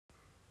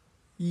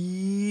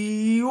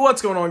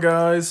What's going on,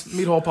 guys?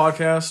 Meat Hall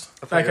Podcast.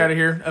 Back out of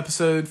here.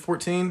 Episode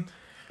 14.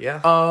 Yeah.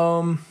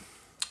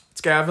 It's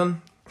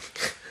Gavin.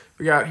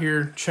 We got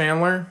here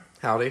Chandler.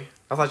 Howdy.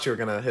 I thought you were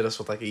going to hit us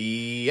with like a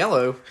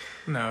yellow.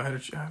 No, I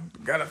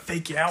gotta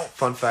fake you out.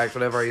 Fun fact,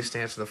 whenever I used to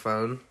answer the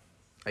phone,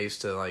 I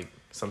used to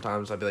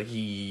sometimes I'd be like,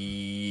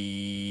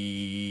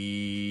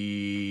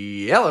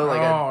 yellow.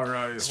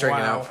 I'd string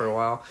it out for a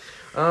while.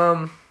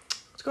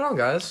 What's going on,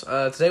 guys?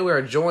 Today we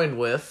are joined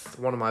with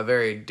one of my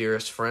very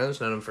dearest friends,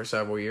 known him for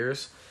several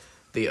years.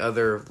 The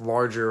other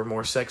larger,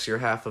 more sexier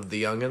half of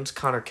the youngins,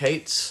 Konner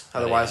Cates,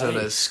 otherwise known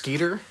as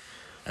Skeeter.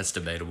 That's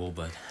debatable,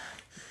 but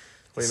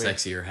What do you mean?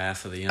 sexier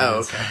half of the youngins. Oh,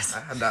 okay. I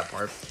had that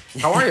part.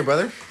 How are you,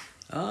 brother?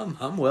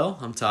 I'm well.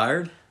 I'm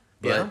tired,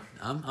 but Yeah?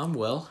 I'm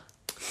well.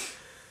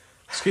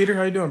 Skeeter,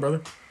 how you doing,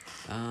 brother?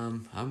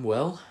 I'm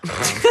well.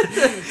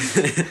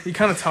 You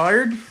kind of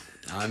tired?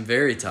 I'm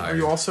very Are tired.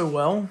 you also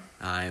well?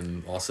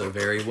 I'm also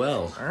very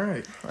well. All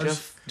right. Do you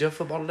have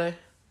football today?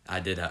 I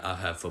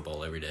have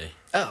football every day.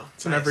 Oh,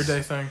 It's an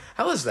everyday thing.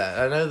 How is that?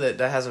 I know that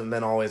hasn't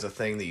been always a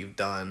thing that you've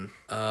done.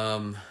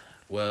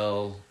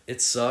 Well,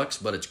 it sucks,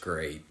 but it's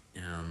great.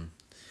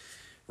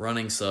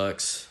 Running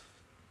sucks.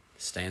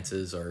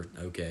 Stances are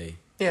okay.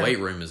 Yeah. Weight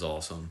room is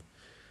awesome.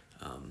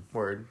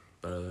 Word.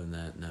 But other than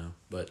that, no.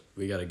 But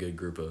we got a good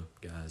group of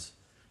guys.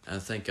 I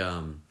think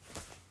I'm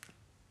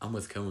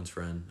with Cohen's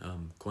friend,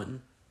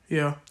 Quentin.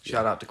 Yeah.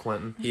 Shout out to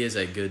Quentin. He is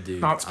a good dude.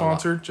 Not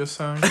sponsored, just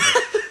saying.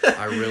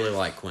 I really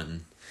like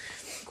Quentin.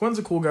 Quinn's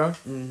a cool guy.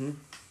 Mm-hmm.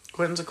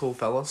 Quentin's a cool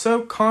fella.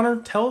 So,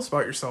 Connor, tell us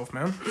about yourself,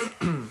 man.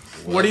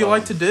 What do you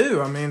like to do?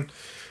 I mean,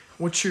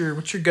 what's your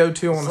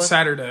go-to on a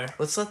Saturday?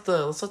 Let's let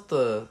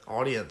the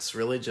audience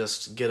really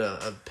just get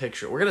a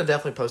picture. We're gonna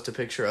definitely post a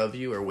picture of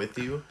you or with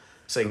you,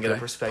 so you can get a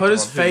perspective. Put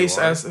his on who face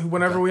you are. as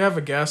whenever we have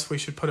a guest, we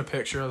should put a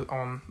picture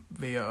on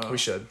the. We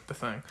should. the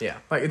thing. Yeah.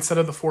 Like instead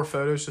of the 4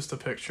 photos, just a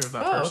picture of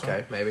that Oh, person.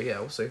 okay. Maybe. Yeah.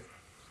 We'll see.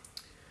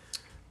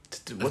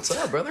 What's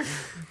up, brother?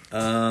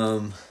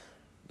 Nothing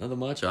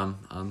much.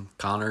 I'm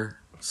Konner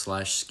 /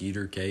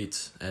 Skeeter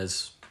Cates,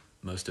 as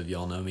most of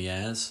y'all know me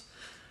as.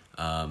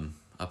 I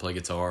play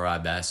guitar. I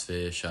bass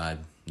fish. I'm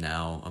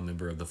now a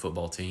member of the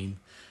football team.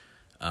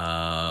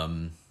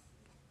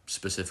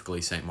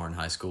 Specifically St. Martin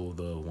High School,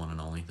 the one and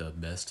only, the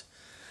best.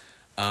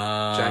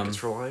 Jackets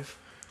for life.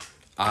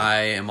 I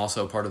am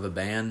also part of a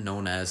band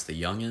known as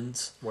the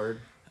Youngins.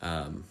 Word.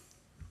 And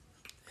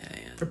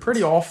They're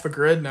pretty off the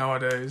grid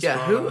nowadays.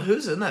 Yeah. but,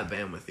 Who's in that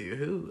band with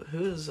you?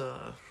 Who's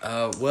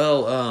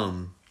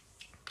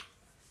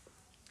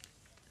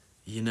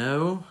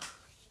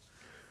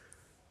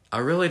I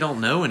really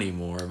don't know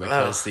anymore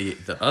because the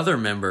other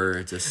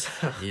member just,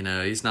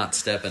 he's not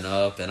stepping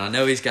up, and I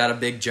know he's got a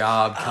big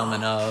job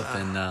coming up,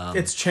 and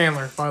It's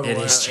Chandler, by the way.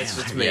 is It's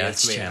Chandler. me. Yeah,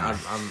 it's me. Chandler.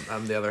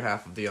 I'm the other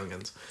half of the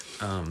youngins.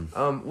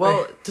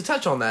 Well, To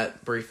touch on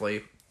that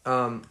briefly,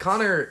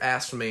 Konner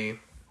asked me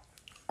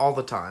all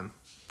the time,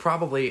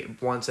 probably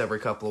once every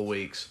couple of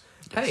weeks,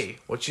 hey,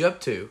 what you up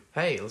to?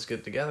 Hey, let's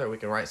get together. We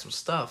can write some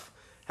stuff.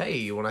 Hey,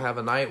 you want to have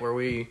a night where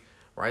we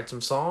write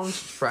some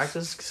songs,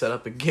 practice, set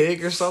up a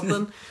gig or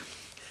something?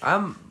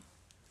 I'm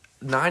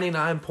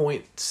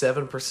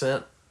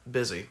 99.7%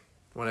 busy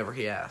whenever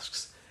he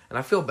asks. And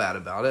I feel bad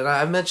about it.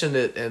 I mentioned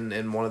it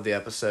in one of the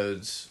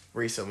episodes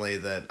recently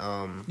that...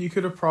 You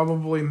could have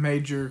probably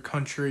made your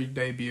country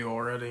debut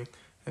already,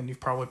 and you've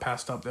probably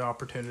passed up the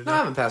opportunity. I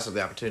haven't passed up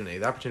the opportunity.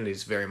 The opportunity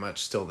is very much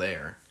still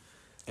there.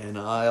 And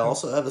I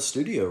also have a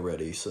studio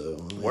ready, so...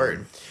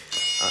 Word.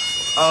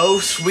 Oh,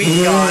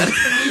 sweet God.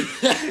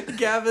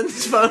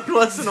 Gavin's phone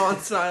wasn't on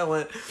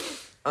silent.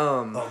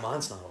 Oh,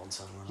 mine's not on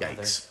silent.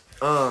 Yikes.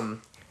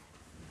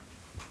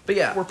 But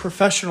yeah, We're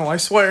professional, I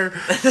swear.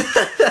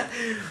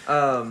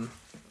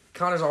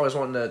 Connor's always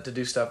wanting to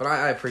do stuff, and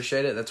I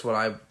appreciate it. That's what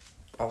I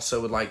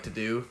also would like to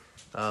do.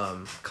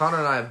 Connor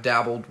and I have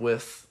dabbled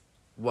with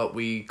what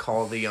we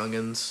call the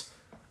Youngins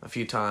a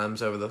few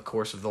times over the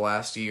course of the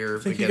last year.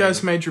 I think you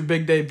guys made your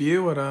big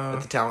debut at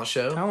the talent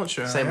show. yeah.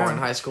 St. Martin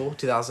High School,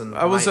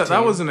 2019.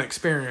 That was an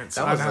experience,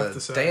 That I'd was have a to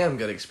say. damn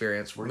good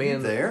experience. Were you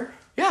there?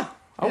 Yeah.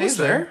 I he was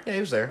there. Yeah, he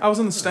was there. I was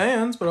in the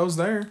stands, but I was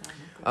there.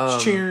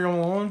 Just cheering you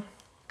on.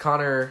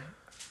 Connor,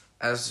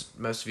 as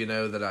most of you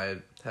know that I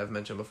have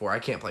mentioned before, I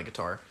can't play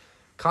guitar.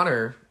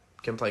 Connor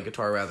can play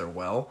guitar rather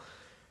well,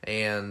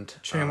 and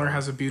Chandler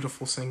has a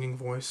beautiful singing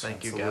voice.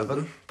 thank you, Absolutely.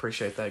 Gavin.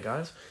 Appreciate that,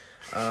 guys.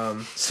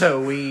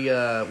 So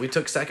we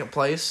took second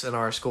place in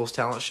our school's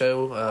talent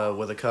show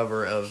with a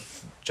cover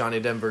of Johnny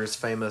Denver's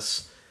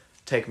famous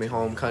 "Take Me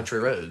Home, Country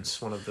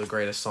Roads," one of the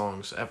greatest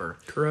songs ever.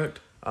 Correct.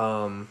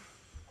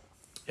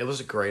 It was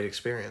a great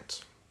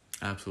experience.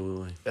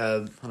 absolutely,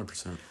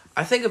 100%.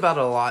 I think about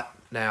it a lot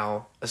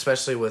now,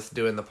 especially with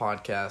doing the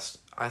podcast.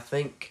 I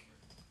think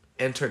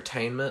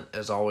entertainment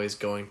is always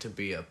going to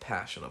be a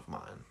passion of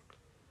mine.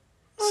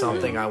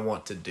 Something I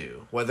want to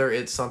do. Whether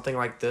it's something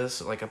like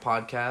this, like a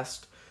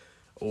podcast,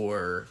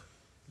 or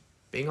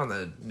being on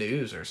the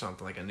news or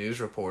something, like a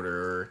news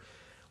reporter,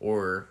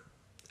 or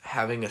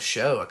having a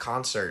show, a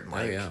concert.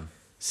 Like, yeah.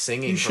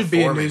 singing. You should be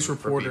a performing news for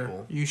reporter.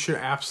 people. You should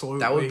absolutely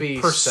That would be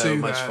pursue so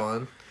much that.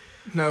 fun.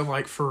 No,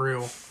 like for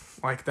real.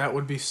 Like that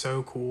would be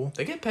so cool.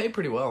 They get paid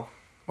pretty well.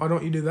 Why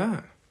don't you do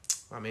that?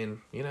 I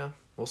mean,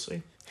 we'll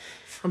see.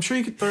 I'm sure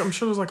you could. I'm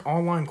sure there's like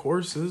online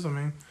courses. I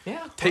mean,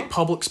 Yeah. take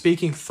public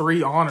speaking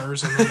 3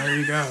 honors, and then there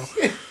you go.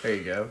 There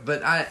you go.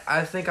 But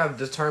I think I've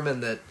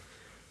determined that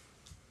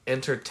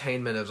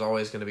entertainment is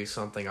always going to be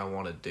something I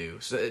want to do.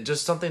 So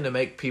just something to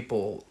make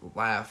people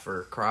laugh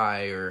or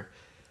cry or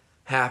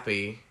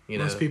happy.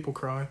 Most people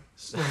cry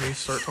when you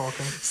start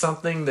talking.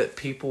 Something that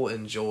people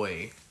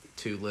enjoy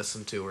to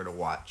listen to or to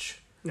watch.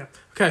 Yeah.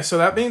 Okay. So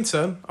that being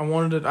said, I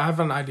have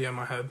an idea in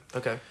my head.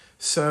 Okay.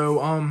 So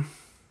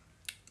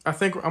I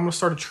think I'm gonna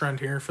start a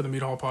trend here for the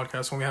Meat Hall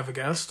podcast when we have a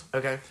guest.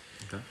 Okay.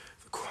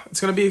 It's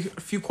gonna be a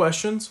few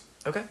questions.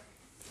 Okay.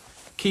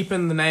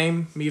 Keeping the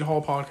name Meat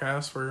Hall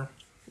Podcast, where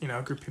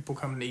a group of people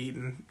come to eat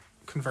and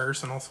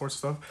converse and all sorts of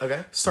stuff.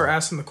 Okay. Start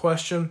asking the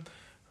question,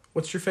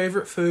 "What's your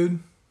favorite food?"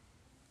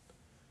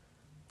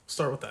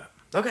 Start with that.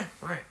 Okay.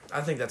 All right.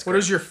 I think that's What great.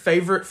 is your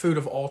favorite food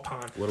of all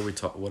time? What are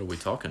we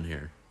talking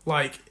here?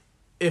 Like,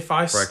 if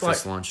I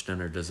Breakfast, lunch,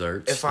 dinner,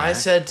 dessert. If snack, I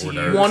said to hors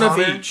you, d'oeuvres? one of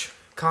Konner, each,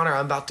 Konner,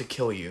 I'm about to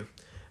kill you,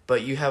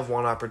 but you have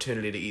one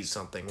opportunity to eat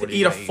something. What to are eat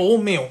you a gonna full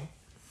meal.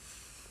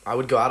 I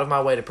would go out of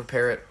my way to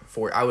prepare it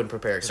for. I wouldn't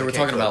prepare it. 'Cause So I we're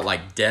can't talking cook. about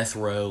like death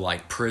row,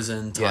 like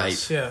prison type.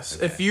 Yes. Yes.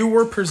 Okay. If you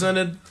were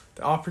presented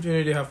the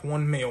opportunity to have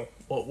one meal,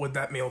 what would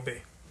that meal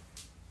be?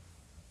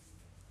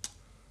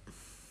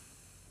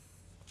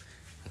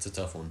 That's a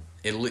tough one.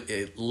 At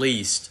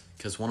least,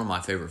 because one of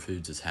my favorite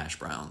foods is hash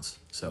browns.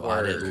 So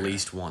Word. I'd at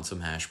least want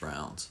some hash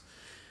browns.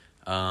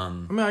 I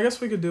mean, I guess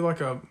we could do like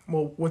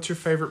what's your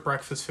favorite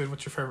breakfast food?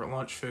 What's your favorite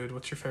lunch food?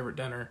 What's your favorite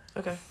dinner?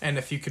 Okay. And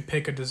if you could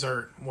pick a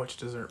dessert, which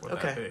dessert would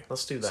that be? Okay.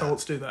 Let's do that. So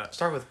let's do that.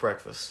 Start with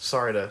breakfast.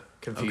 Sorry to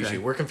confuse Okay.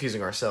 you. We're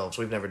confusing ourselves.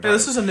 We've never done Yeah,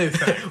 this it. is a new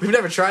thing. We've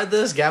never tried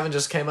this. Gavin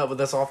just came up with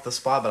this off the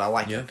spot, but I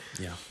like it.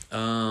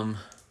 Yeah.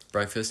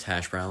 Breakfast,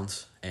 hash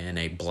browns, and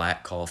a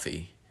black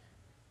coffee,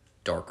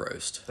 dark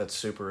roast. That's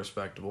super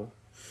respectable.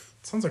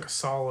 Sounds like a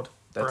solid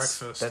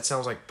breakfast. That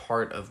sounds like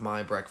part of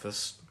my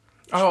breakfast.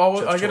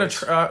 I get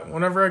choice.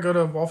 whenever I go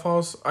to Waffle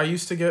House, I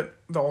used to get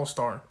the All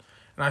Star,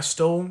 and I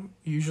still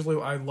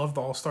I love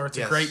the All Star. It's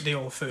Yes. a great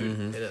deal of food.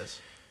 Mm-hmm. It is.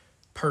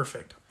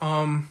 Perfect.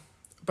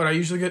 But I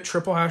usually get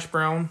triple hash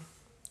brown,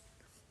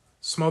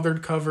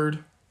 smothered,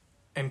 covered,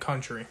 and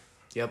country.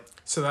 Yep.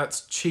 So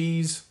that's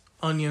cheese,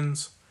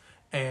 onions,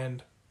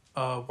 and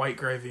white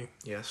gravy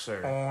Yes,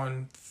 sir.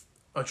 on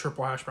a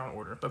triple hash brown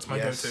order. That's my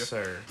yes, go-to.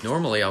 sir.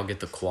 Normally, I'll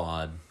get the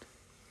quad.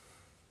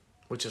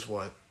 Which is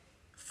what?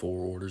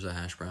 4 orders of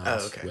hash browns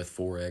Oh, okay. with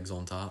 4 eggs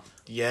on top.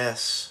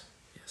 Yes.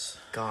 Yes.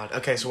 God.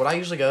 Okay, so what I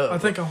usually go. I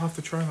think I'll have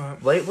to try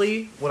that.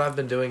 Lately, what I've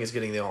been doing is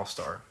getting the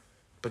All-Star.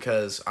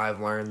 Because I've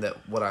learned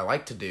that what I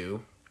like to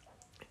do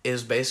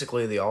is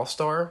basically the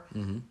All-Star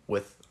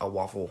with a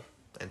waffle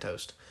and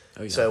toast.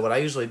 Oh, yeah. So what I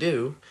usually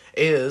do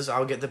is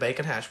I'll get the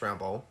bacon hash brown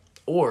bowl,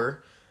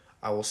 or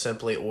I will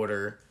simply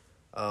order.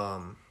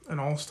 An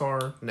All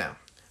Star. No.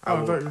 Oh,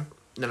 I will,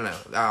 no.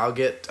 I'll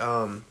get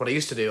what I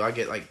used to do. I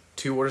get like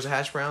 2 orders of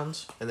hash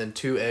browns and then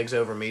 2 eggs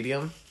over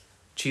medium,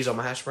 cheese on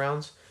my hash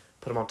browns,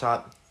 put them on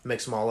top,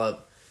 mix them all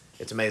up.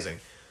 It's amazing.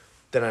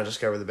 Then I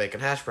discovered the bacon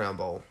hash brown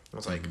bowl. I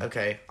was like,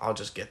 okay, I'll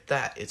just get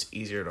that. It's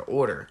easier to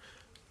order.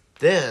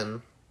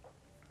 Then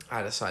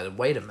I decided,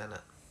 wait a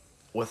minute.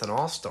 With an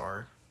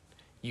All-Star,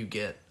 you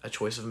get a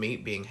choice of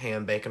meat being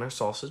ham, bacon, or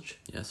sausage.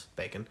 Yes.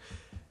 Bacon.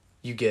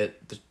 You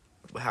get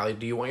how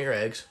do you want your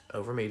eggs?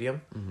 Over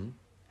medium.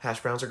 Hash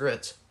browns or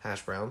grits?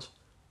 Hash browns.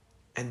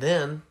 And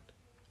then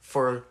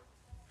for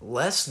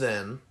less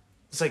than,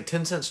 it's like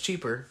 10 cents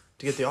cheaper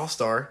to get the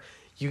All-Star,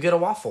 you get a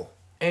waffle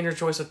and your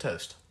choice of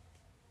toast.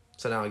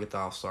 So now I get the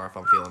All-Star if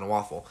I'm feeling a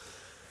waffle.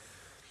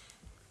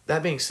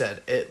 That being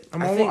said,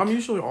 I'm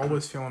usually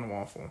always feeling a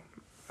waffle.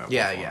 at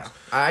Yeah, Waffle yeah. House.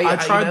 I I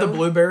tried the know-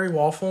 blueberry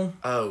waffle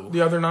Oh,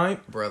 the other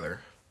night. brother.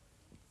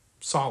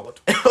 Solid.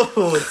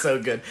 Oh, it's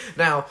so good.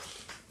 Now,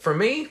 for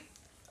me,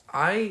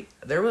 I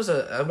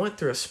went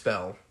through a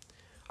spell.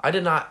 I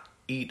did not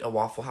eat a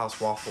Waffle House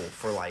waffle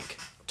for like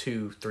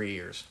 2-3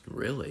 years.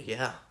 Really?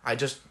 Yeah,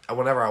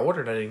 whenever I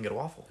ordered, I didn't get a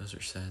waffle. Those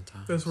are sad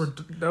times. Those were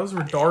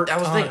dark. That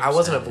was the thing. I times.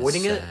 wasn't That is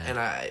avoiding it, sad.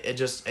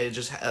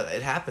 and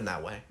it happened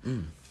that way.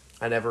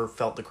 I never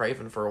felt the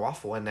craving for a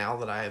waffle, and now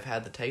that I have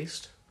had the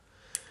taste,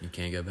 You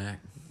can't go back.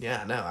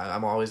 yeah, no,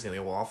 I'm always gonna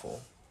get a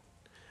waffle.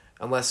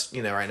 Unless,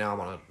 right now I'm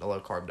on a low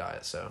carb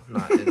diet, so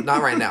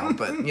not right now,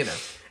 but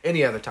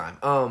any other time.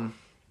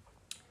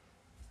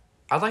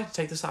 I'd like to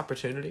take this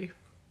opportunity.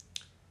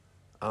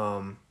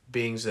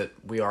 Being that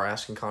we are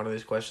asking Konner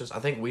these questions, I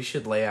think we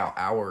should lay out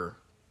our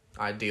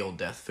ideal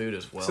death food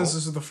as well. Since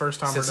this is the first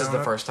time Since we're this is doing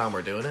the first time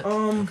we're doing it.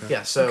 it.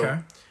 Yeah, so Okay.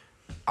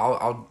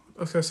 I'll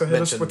Okay, so hit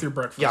us mention, with your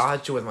breakfast. Yeah, I'll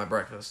hit you with my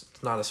breakfast.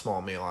 It's not a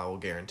small meal, I will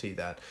guarantee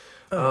that.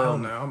 Oh, hell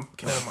no.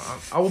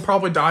 I will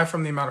probably die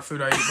from the amount of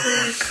food I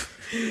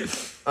eat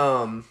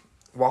before.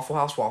 Waffle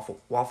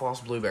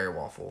House blueberry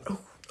waffle.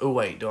 Oh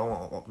wait, do I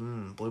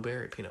want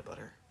blueberry peanut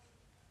butter?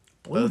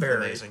 Both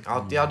Blueberry. amazing.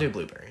 I'll do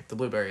blueberry. The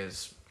blueberry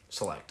is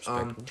select.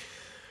 Respectable.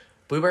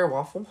 Blueberry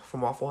waffle from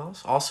Waffle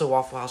House. Also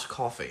Waffle House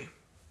coffee.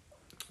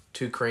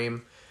 2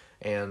 cream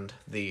and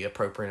the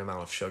appropriate amount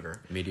of sugar.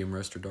 Medium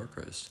roast or dark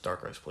roast?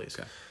 Dark roast, please.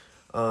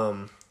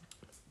 Okay.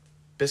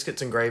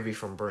 Biscuits and gravy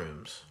from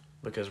Brooms,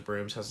 because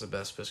Brooms has the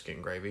best biscuit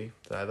and gravy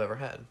that I've ever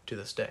had to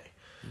this day.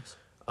 Yes.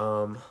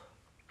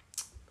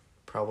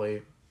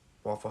 Probably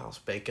Waffle House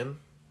bacon.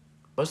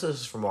 Most of this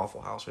is from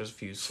Waffle House. There's a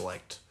few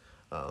select.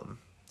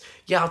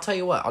 Yeah, I'll tell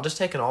you what. I'll just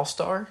take an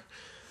all-star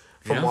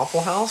from Yeah.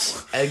 Waffle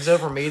House. Eggs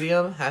over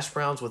medium, hash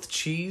browns with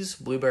cheese,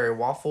 blueberry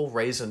waffle,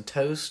 raisin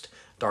toast,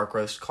 dark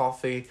roast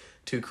coffee,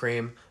 2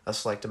 cream, a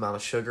select amount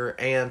of sugar,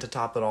 and to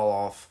top it all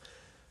off,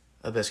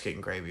 a biscuit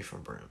and gravy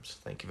from Brooms.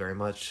 Thank you very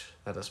much.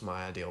 That is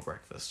my ideal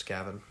breakfast.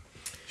 Gavin,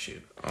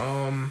 shoot.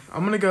 I'm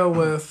gonna go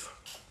with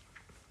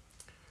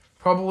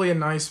probably a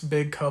nice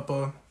big cup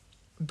of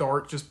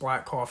dark, just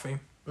black coffee.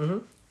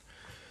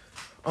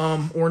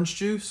 Orange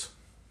juice.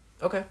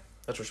 Okay,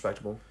 that's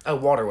respectable. Oh,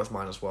 water with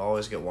mine as well. I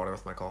always get water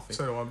with my coffee.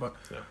 So do I, but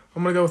Yeah.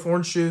 I'm gonna go with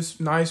orange juice.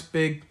 Nice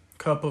big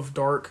cup of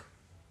dark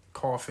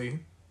coffee,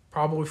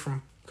 probably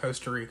from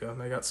Costa Rica.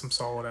 They got some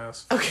solid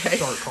ass Okay.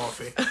 dark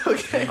coffee.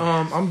 Okay.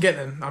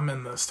 I'm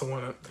in this to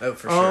win it. Oh,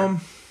 for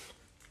sure.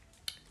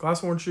 Glass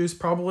of orange juice,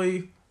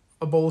 probably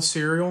a bowl of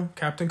cereal,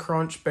 Captain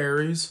Crunch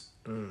berries,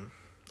 I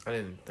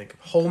didn't think of...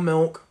 whole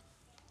milk.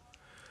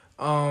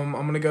 I'm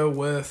gonna go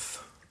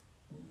with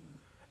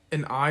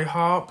an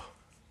IHOP,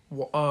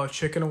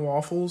 chicken and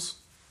waffles,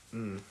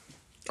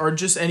 or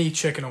just any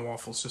chicken and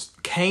waffles.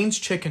 Just Cane's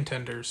chicken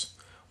tenders,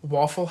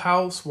 Waffle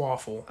House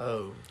waffle.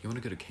 Oh, You want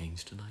to go to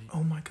King's tonight?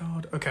 Oh my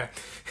god. Okay.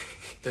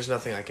 there's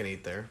nothing I can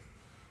eat there.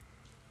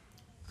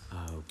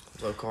 Oh,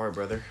 Low carb,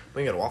 brother. We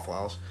can go to Waffle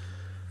House.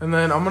 And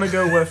then I'm gonna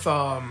go with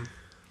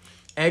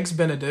eggs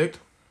Benedict.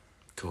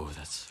 cool.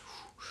 That's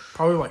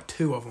Probably like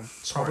 2 of them.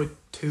 Probably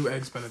 2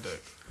 eggs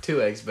Benedict.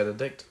 2 eggs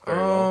Benedict. Very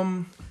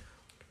well.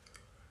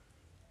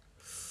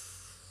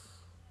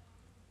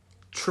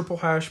 Triple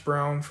hash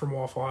brown from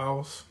Waffle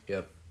House.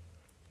 Yep.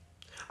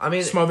 I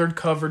mean, Smothered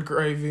covered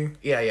gravy.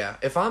 yeah.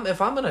 If I'm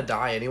gonna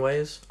die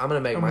anyways, I'm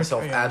gonna make I'm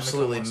myself gonna- yeah, I'm gonna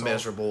absolutely kill myself.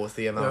 miserable with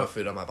the amount Yep. of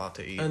food I'm about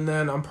to eat. And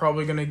then I'm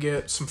probably gonna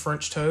get some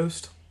French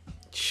toast.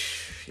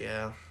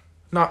 Yeah.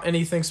 Not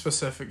anything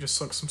specific, just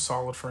like some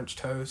solid French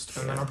toast.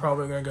 And then Yeah. I'm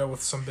probably gonna go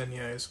with some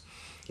beignets.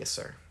 Yes,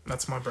 sir.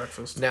 That's my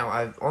breakfast.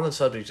 Now, on the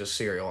subject of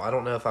cereal, I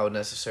don't know if I would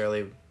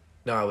necessarily...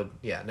 No, I would...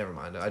 Yeah, never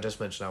mind. I just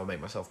mentioned I would make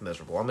myself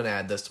miserable. I'm going to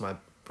add this to my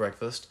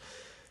breakfast.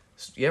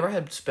 You ever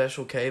had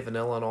Special K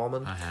vanilla and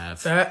almond? I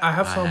have. That I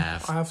have I some.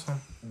 have. I have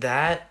some.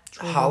 That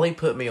Holly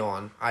put me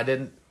on. I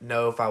didn't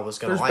know if I was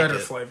going There's to like better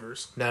it.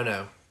 flavors.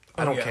 No.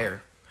 I Oh, don't yeah.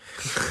 care.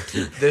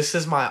 This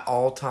is my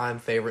all-time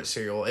favorite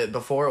cereal.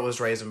 Before it was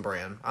Raisin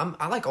Bran.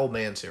 I like old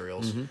man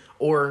cereals.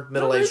 Or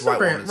middle-aged white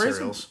woman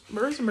cereals.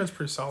 Raisin Bran's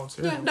pretty solid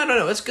cereal. Yeah,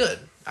 no, it's good.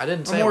 I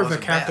didn't say I'm more it of a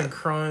wasn't Captain bad.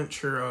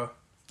 Crunch or a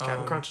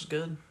Captain Crunch is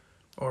good.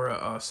 or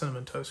a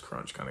cinnamon toast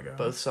crunch kind of guy.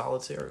 Both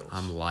solid cereals.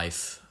 I'm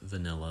life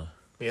vanilla.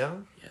 Yeah?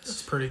 It's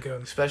Yes. pretty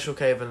good. Special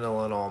K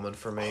vanilla and almond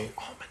for me.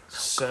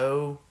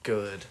 So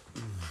good.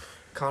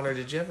 Connor,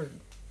 did you ever...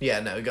 Yeah,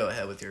 no, go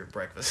ahead with your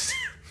breakfast.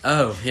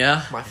 Oh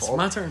yeah. My It's fault.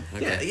 my turn.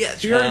 Okay. yeah.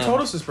 He already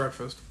told us his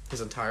breakfast. His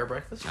entire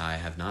breakfast? I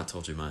have not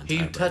told you mine.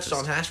 He touched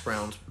on hash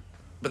browns,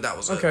 but that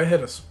was it. Okay,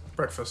 hit us.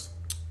 Breakfast.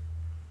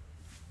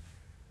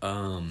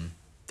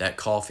 That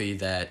coffee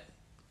that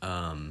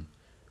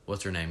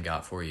what's her name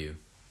got for you?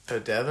 So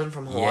Devin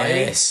from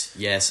Hawaii.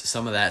 Yes,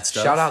 some of that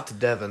stuff. Shout out to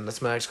Devin.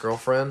 That's my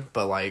ex-girlfriend,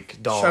 but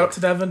like, dog. Shout out to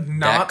Devin.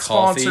 That Not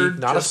coffee- sponsored.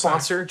 Not just a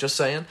sponsor, just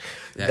saying.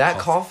 That That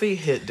coffee- coffie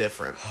hit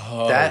different.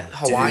 Oh, that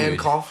Hawaiian dude.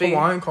 coffee. saying.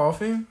 Hawaiian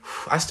coffee.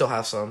 I still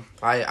have some.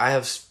 I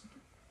have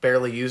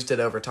barely used it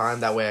over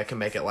time. That way I can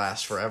make it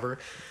last forever.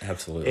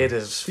 Absolutely. It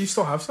is... Do you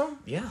still have some?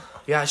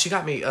 Yeah, she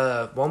got me...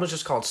 one was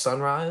just called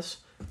Sunrise,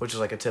 which is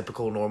like a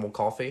typical normal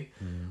coffee.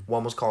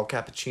 One was called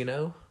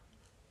Cappuccino.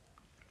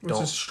 Which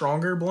Don't- is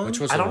stronger blend? Which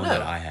was I the don't one know.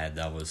 that I had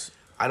that was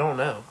I don't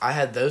know. I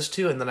had those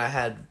two, and then I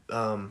had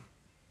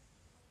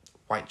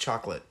white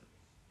chocolate.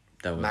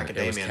 it was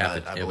Macadamia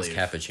nut, I it was believe.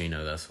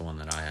 cappuccino. That's the one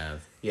that I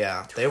have.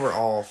 Yeah, they were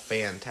all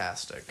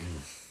fantastic.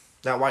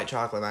 That white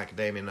chocolate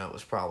macadamia nut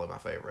was probably my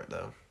favorite,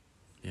 though.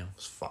 Yeah. It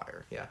was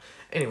fire. Yeah.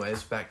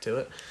 Anyways, back to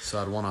it. So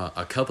I'd want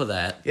a cup of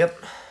that.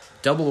 Yep.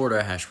 Double order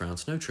of hash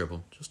browns, no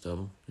triple, just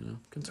double. You know,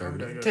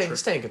 conservative. Okay.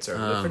 Staying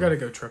conservative. I gotta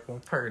go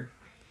triple. Heard.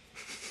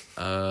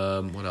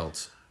 What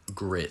else?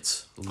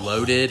 Grits,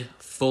 loaded,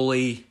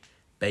 fully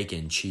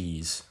bacon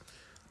cheese,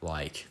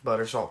 like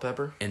Butter, salt,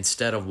 pepper.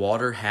 instead of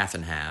water, half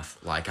and half.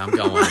 Like I'm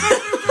going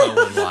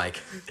like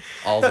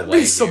all the That way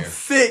means some here.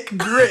 thick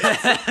grit.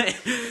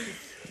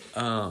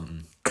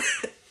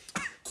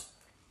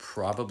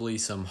 Probably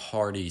some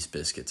Hardee's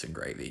biscuits and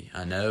gravy.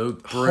 I know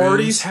Brooms.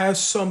 Hardee's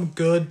has some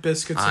good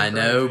biscuits and I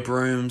know gravy.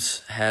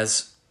 Brooms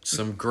has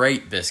some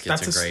great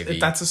biscuits and gravy.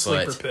 That's a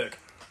sleeper but, pick.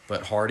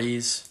 But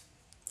Hardee's,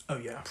 Oh,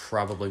 yeah.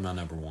 probably my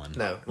number one.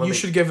 No. You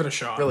should give it a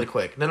shot. Really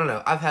quick.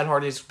 No. I've had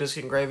Hardee's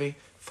biscuit and gravy.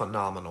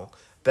 Phenomenal.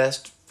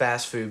 Best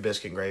fast food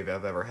biscuit and gravy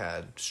I've ever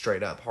had.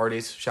 Straight up.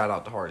 Hardee's. Shout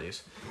out to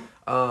Hardee's.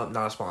 Not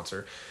a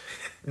sponsor.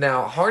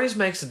 Now, Hardee's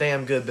makes a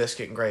damn good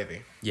biscuit and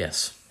gravy.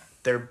 Yes.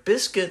 Their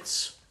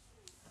biscuits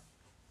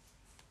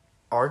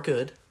are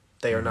good.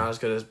 They are not as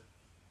good as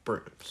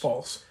Brooms.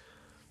 False.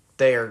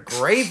 Their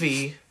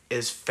gravy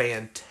is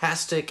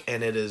fantastic,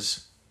 and it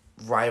is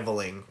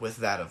rivaling with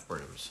that of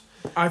Brooms.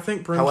 I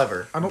think Brooms.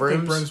 However, I don't Brooms-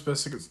 think Brooms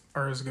biscuits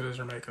are as good as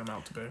you're making them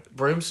out to be.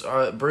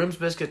 Brooms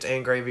biscuits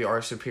and gravy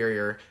are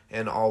superior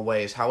in all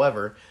ways.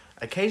 However,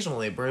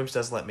 occasionally Brooms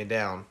does let me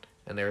down,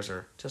 and theirs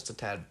are just a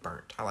tad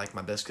burnt. I like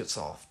my biscuits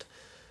soft.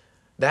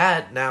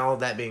 That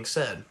being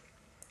said,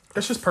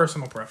 It's just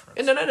personal preference.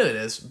 and no, it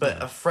is.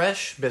 But a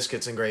fresh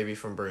biscuits and gravy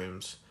from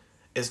Brooms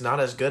is not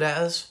as good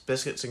as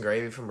biscuits and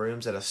gravy from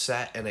Brooms that have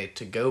sat in a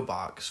to-go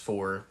box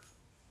for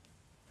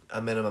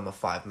a minimum of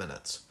 5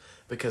 minutes.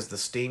 Because the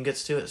steam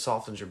gets to it,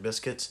 softens your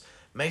biscuits,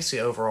 makes the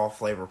overall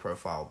flavor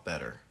profile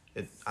better.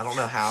 I don't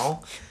know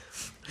how,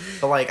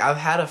 but like I've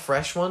had a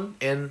fresh one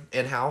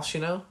in-house,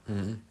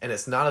 and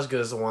it's not as good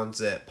as the ones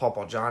that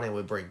Pawpaw Johnny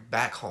would bring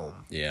back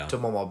home to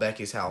Mama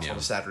Becky's house on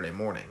a Saturday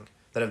morning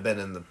that have been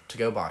in the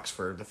to-go box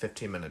for the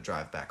 15-minute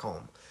drive back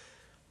home.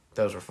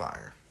 Those were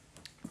fire.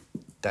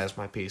 That is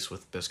my piece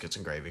with biscuits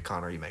and gravy.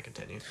 Connor, you may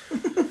continue.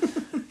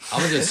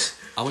 I'm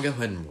gonna go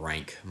ahead and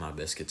rank my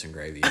biscuits and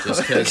gravy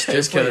just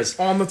because.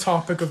 On the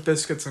topic of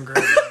biscuits and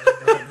gravy.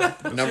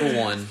 Number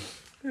one,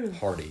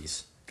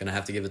 Hardee's. Gonna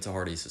have to give it to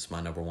Hardee's. It's my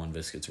number one,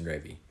 biscuits and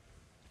gravy.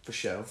 For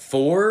show.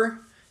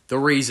 For the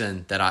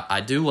reason that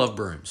I do love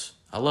Brooms.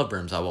 I love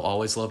Brooms. I will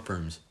always love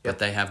Brooms. But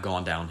they have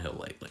gone downhill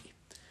lately.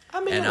 I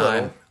mean, And a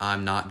little.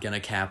 I'm not gonna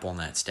cap on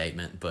that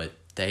statement, but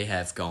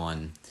they've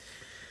gone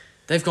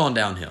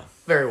downhill.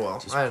 Very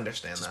well. I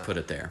understand Just that. put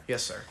it there.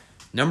 Yes, sir.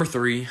 Number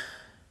 3,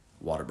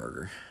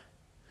 Whataburger.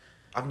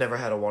 I've never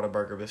had a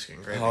Whataburger biscuit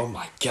and gravy. Oh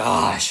my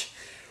gosh.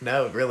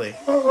 No, really.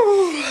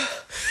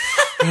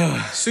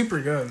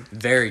 Super good.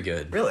 Very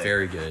good. Really?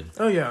 Very good.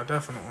 Oh yeah,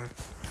 definitely.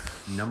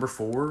 Number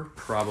 4,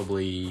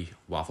 probably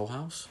Waffle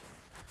House.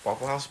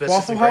 Waffle House biscuits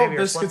Waffle and House gravy are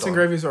biscuits slept and on.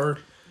 gravies are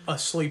a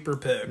sleeper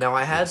pick. Now,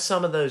 I had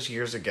some of those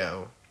years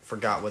ago.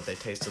 Forgot what they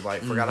tasted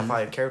like. Forgot if I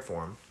had cared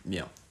for them.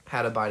 Yeah.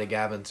 Had a bite of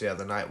Gavin's the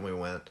other night when we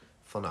went.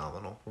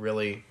 Phenomenal.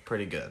 Really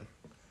pretty good.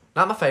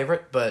 Not my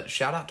favorite, but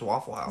shout out to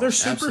Waffle House. They're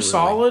super Absolutely.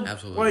 solid.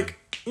 Absolutely. Like,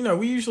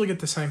 we usually get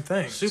the same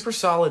thing. Super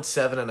solid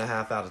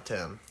 7.5 out of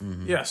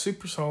 10. Yeah,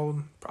 super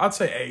solid. I'd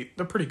say 8.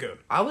 They're pretty good.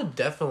 I would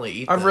definitely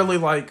eat I them really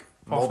like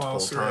Waffle multiple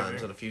House times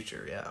gravy. in the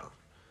future, yeah.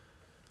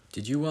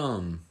 Did you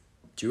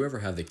ever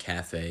have the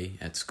cafe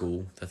at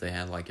school that they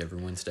had like every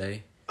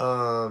Wednesday?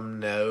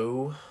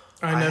 No.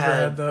 I never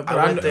had that, but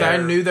I went I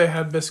there- knew they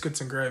had biscuits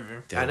and gravy.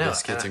 Their I know,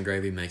 biscuits and and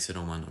gravy makes it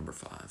on my number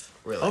 5.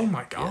 Really? Oh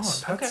my god, Yes.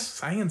 that's Okay.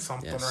 saying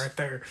something Yes. right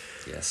there.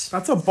 Yes.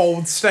 That's a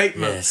bold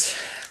statement. Yes.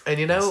 And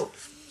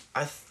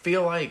I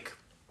feel like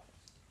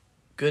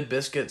good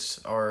biscuits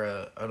are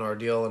an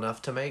ordeal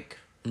enough to make,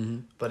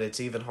 but it's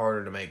even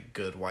harder to make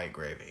good white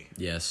gravy.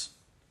 Yes.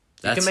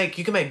 You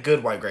can make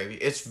good white gravy.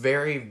 It's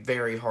very,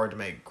 very hard to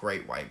make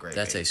great white gravy.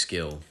 That's a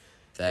skill.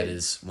 That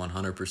is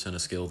 100% a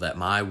skill that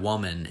my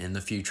woman in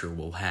the future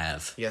will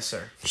have. Yes,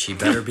 sir. She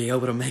better be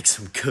able to make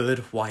some good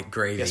white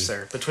gravy. Yes,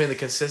 sir. Between the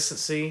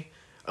consistency,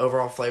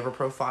 overall flavor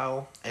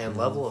profile, and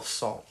level of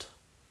salt.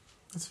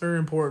 That's very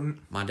important.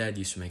 My dad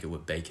used to make it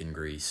with bacon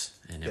grease,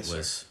 and it Yes, sir.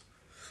 was...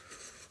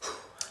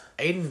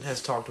 Aiden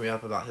has talked me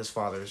up about his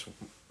father's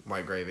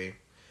white gravy,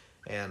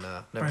 and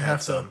never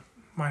had some.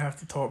 Might have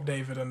to talk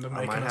David into I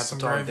making might us have to some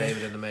talk gravy.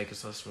 David into making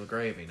us some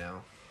gravy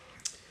now.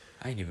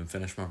 I ain't even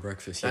finished my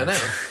breakfast I yet. know.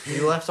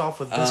 You left off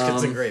with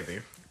biscuits and gravy.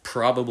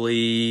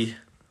 Probably...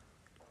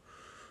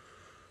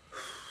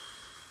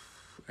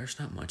 There's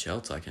not much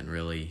else I can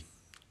really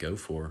go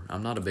for.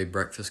 I'm not a big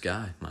breakfast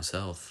guy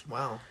myself.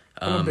 Wow.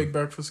 I'm a big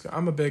breakfast guy.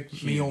 I'm a big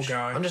meal Huge.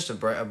 guy. I'm just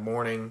a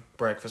morning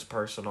breakfast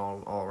person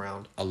all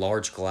around. A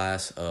large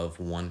glass of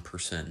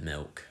 1%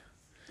 milk.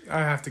 I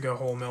have to go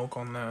whole milk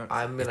on that.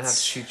 I'm gonna have to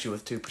shoot you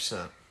with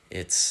 2%.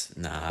 It's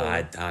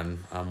I'm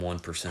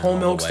 1%. Whole all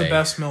milk's the the way.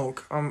 best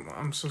milk.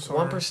 I'm so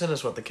sorry. 1%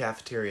 is what the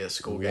cafeteria at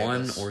school gave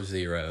 1 us. or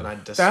 0. And I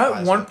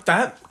despise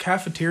That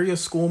cafeteria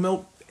school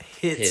milk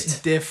hits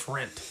Hit.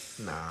 different.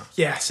 it. Nah.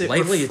 Yes, it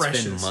Lately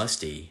refreshes. it's been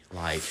musty.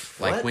 Like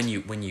What? when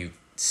you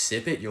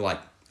sip it, you're like.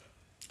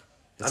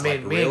 I it's mean,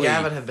 like me really- and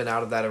Gavin have been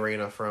out of that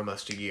arena for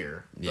almost a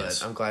year. Yes.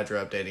 But I'm glad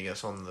you're updating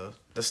us on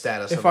the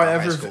status If of our I high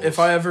ever schools. if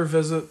I ever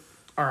visit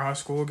our high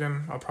school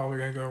again, I'm probably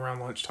gonna go around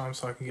lunchtime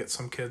so I can get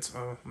some kids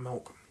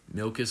milk.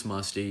 Milk is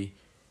musty.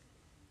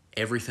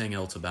 Everything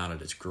else about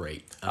it is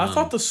great. I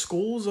thought the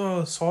school's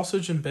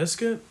sausage and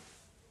biscuit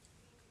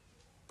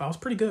that was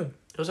pretty good.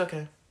 It was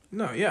okay.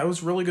 No, yeah, it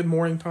was really good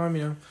morning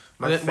time.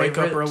 My I didn't wake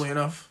up favorite- early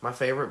enough. My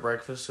favorite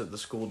breakfast at the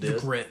school The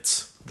did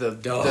grits. the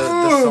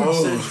Oh.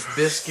 sausage,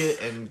 biscuit,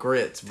 and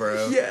grits,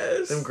 bro.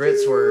 Yes. Them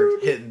grits were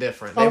hitting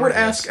different. I They would were-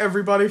 ask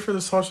everybody for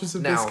the sausage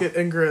and Now- biscuit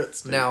and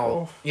grits. dude.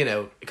 Now,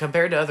 Oh.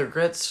 compared to other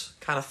grits,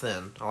 kind of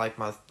thin. I like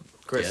my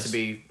grits Yes. to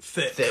be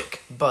Thick.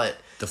 thick, but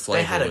The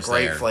flavor they had a was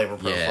great there. flavor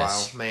profile.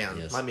 Yes. Man,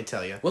 Yes. let me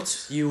tell you.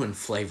 What's you and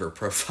flavor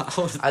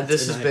profile?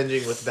 This is tonight?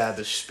 binging with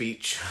Babish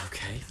speech.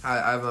 Okay.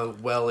 I'm a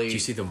welly. Did you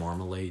see the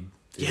marmalade?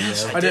 Video?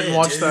 Yes, I didn't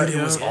watch that It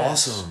yet. was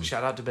awesome.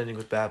 Shout out to Binging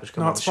with Babish.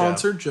 Come on Not the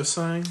sponsored, just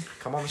saying. show.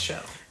 Come on the show.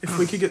 If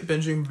we could get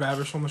Binging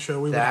Babish on the show,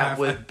 we would That have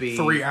would a be-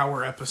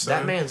 3-hour episode.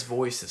 That man's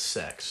voice is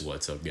sex.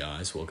 What's up,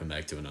 guys? Welcome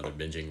back to another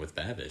Binging with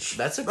Babish.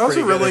 That's a That was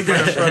pretty a really good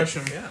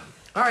impression. impression. Yeah.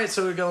 All right,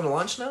 so we're going to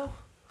lunch now.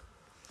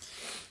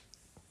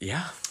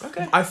 Yeah.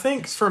 Okay. I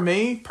think for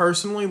me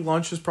personally,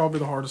 lunch is probably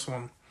the hardest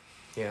one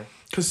Yeah.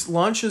 because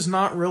lunch is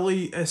not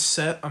really a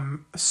set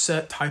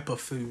type of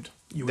food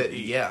you would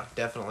eat. Yeah,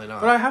 definitely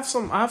not. But I have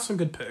some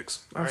good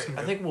picks. All right,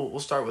 I think we'll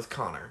start with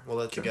Konner. We'll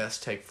let the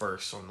guests take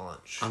first on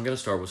lunch. I'm going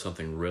to start with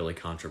something really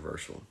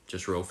controversial,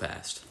 just real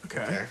fast.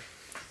 okay.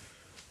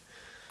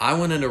 I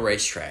went into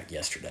racetrack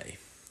yesterday,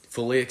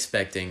 fully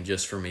expecting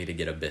just for me to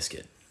get a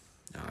biscuit.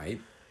 All right?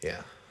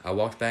 Yeah. I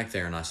walked back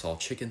there and I saw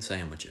chicken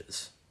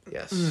sandwiches.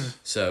 Yes.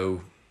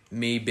 So,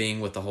 me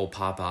being with the whole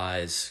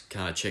Popeyes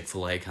kind of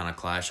Chick-fil-A kind of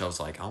clash, I was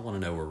like, I want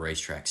to know where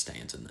racetrack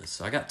stands in this.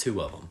 So, I got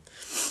 2 of them.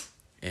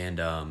 And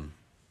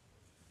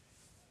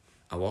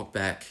I walked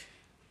back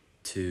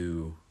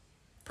to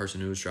the person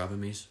who was driving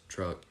me's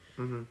truck,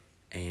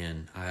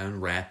 and I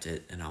unwrapped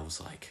it, and I was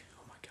like,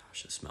 oh my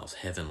gosh, it smells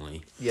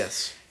heavenly.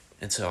 Yes.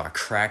 And so I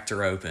cracked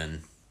her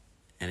open,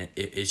 and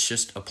it's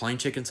just a plain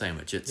chicken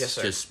sandwich. It's Yes,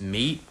 sir. just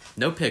meat,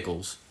 no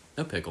pickles,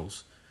 But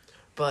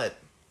I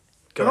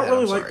go don't ahead,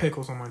 really I'm like sorry.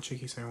 pickles on my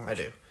cheeky sandwich. I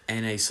do.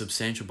 and a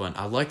substantial bun.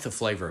 I like the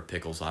flavor of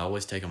pickles. I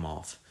always take them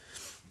off.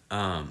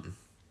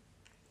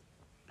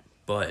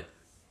 But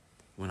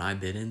when I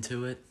bit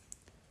into it,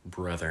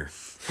 brother.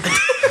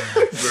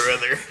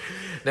 Brother.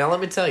 Now let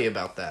me tell you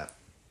about that.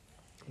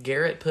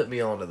 Garrett put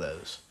me onto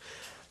those.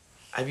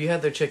 Have you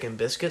had their chicken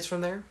biscuits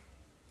from there?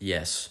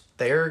 Yes.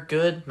 They're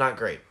good, not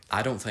great.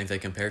 I don't think they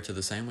compare to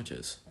the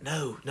sandwiches.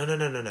 No.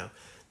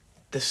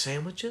 The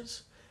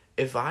sandwiches?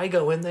 If I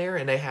go in there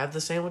and they have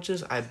the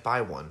sandwiches, I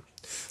buy one.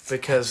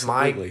 Because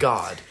Absolutely. my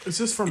God. Is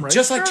this from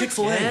Just like racetrack?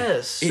 Chick-fil-A.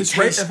 Yes. It It's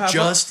tastes if I-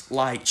 just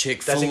like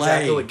Chick-fil-A. That's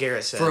exactly what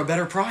Garrett said. For a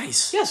better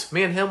price. Yes,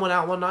 me and him went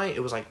out one night. It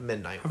was like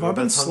midnight. Have We I were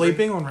been both hungry.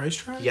 sleeping on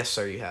racetrack? Yes,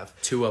 sir, you have.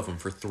 2 of them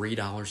for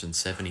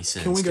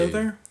 $3.70. Can we go dude.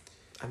 there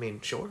I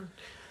mean, sure.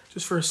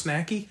 just for a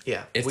snacky?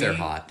 Yeah. If they're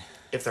hot.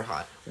 If they're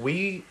hot.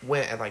 We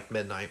went at like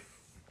midnight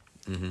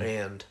Mm-hmm.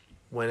 and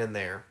went in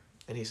there.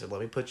 And he said, let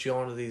me put you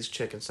onto these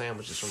chicken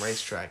sandwiches from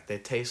Racetrack. They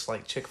taste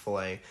like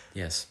Chick-fil-A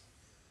Yes.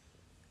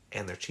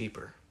 and they're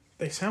cheaper.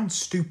 They sound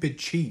stupid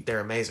cheap. They're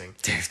amazing.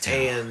 They're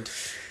And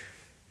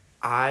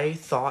I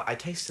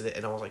tasted it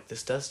and I was like,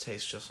 this does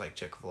taste just like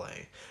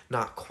Chick-fil-A.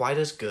 Not quite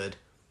as good.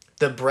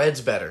 The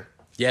bread's better.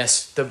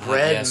 Yes. The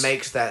bread yes.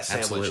 makes that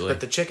sandwich. Absolutely. But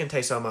the chicken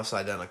tastes almost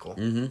identical.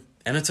 Mm-hmm.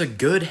 And it's a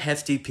good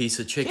hefty piece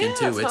of chicken Yeah,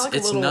 too. it's not It's like a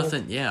it's little-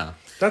 nothing. Yeah.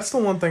 That's the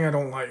one thing I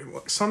don't like.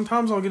 Like,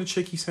 sometimes I'll get a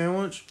chicky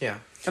sandwich, Yeah.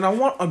 and I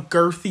want a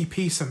girthy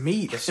piece of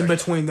meat Yes, in sir.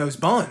 between those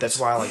buns. That's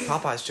why I like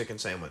Popeye's chicken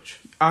sandwich.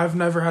 I've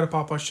never had a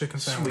Popeye's chicken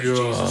sandwich. Sweet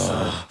Jesus,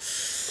 son.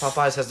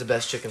 Popeyes has the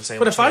best chicken sandwich.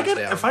 But if I hands get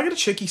down. a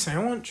chicky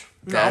sandwich,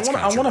 you know, That's I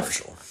want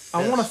controversial. I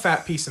want a Yes.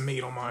 fat piece of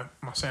meat on my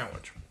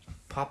sandwich.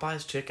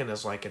 Popeyes chicken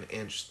is like an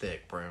inch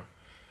thick, bro.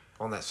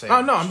 On that sandwich.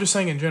 Oh no, I'm just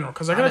saying in general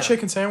because I got I a know.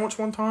 chicken sandwich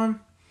one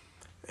time,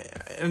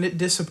 and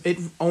it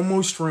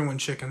almost ruined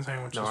chicken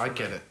sandwiches. No, for I me.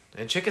 get it.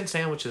 And chicken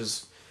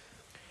sandwiches.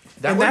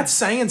 And that's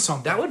saying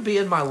something. that would be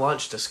in my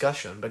lunch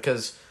discussion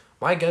because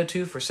my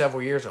go-to for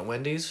several years at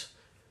Wendy's.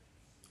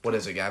 What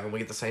is it, Gavin? We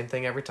get the same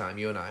thing every time,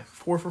 you and I.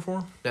 4 for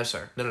 4. No,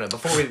 sir. No.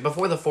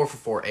 Before the 4 for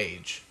 4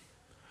 age.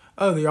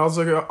 Oh, the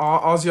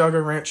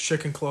Asiago Ranch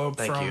Chicken Club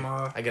Thank from. you.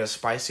 I get a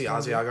spicy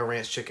Asiago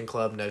Ranch chicken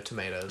club, no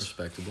tomatoes,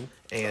 Respectable.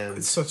 and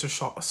It's such a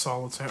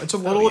solid sandwich. It's a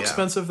little yeah.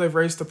 expensive. They've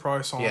raised the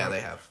price on it. yeah,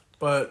 they have.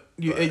 But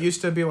it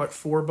used to be like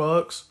 $4.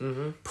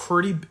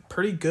 Mm-hmm.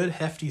 Pretty good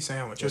hefty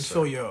sandwich. Yes, It'd sir.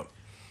 fill you up.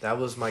 That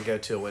was my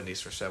go-to at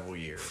Wendy's for several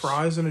years.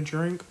 Fries and a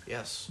drink.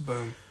 Yes.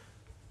 Boom.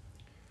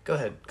 Go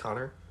ahead,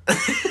 Connor.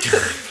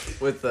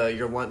 With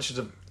your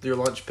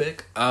lunch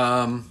pick.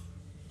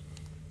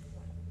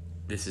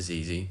 This is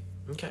easy.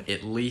 Okay.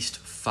 At least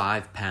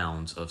 5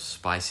 pounds of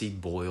spicy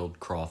boiled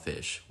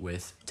crawfish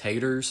with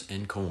taters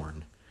and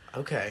corn.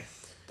 Okay,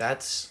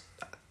 that's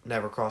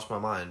never crossed my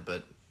mind,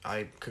 but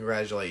I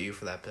congratulate you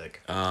for that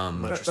pick.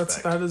 Much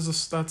respect.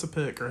 That's a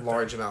pick right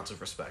Large amounts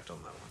of respect on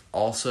that one.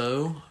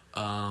 Also,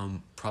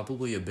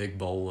 probably a big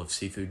bowl of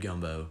seafood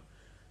gumbo.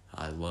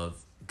 I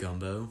love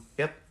gumbo.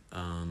 Yep.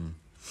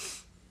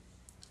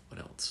 What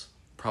else?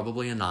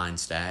 Probably a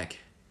 9-stack.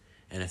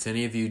 And if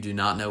any of you do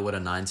not know what a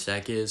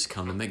 9-stack is,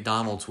 come to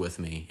McDonald's with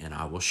me, and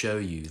I will show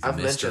you the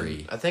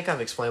mystery. I think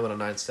I've explained what a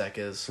 9-stack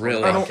is. on the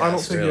Really? there. I don't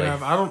podcast. think you Really?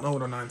 have. I don't know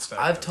what a 9-stack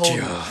I've is. told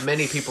Yeah.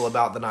 many people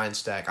about the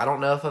 9-stack. I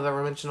don't know if I've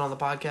ever mentioned on the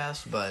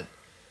podcast, but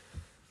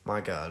my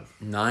God.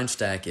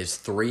 9-stack is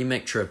 3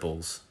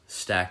 McTriples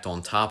stacked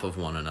on top of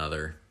one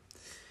another.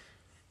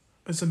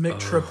 It's a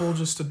McTriple,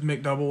 just a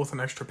McDouble with an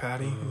extra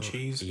patty and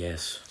cheese.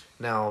 Yes.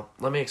 Now,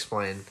 let me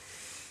explain.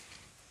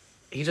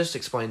 he just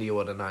explained to you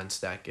what a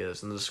 9-stack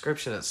is, and the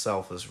description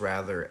itself is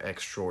rather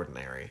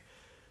extraordinary.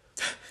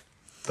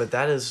 But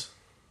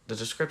the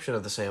description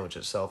of the sandwich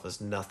itself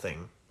is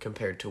nothing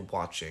compared to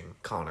watching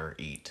Konner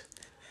eat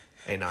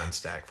a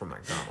 9-stack from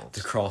McDonald's.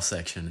 The cross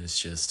section is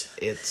just...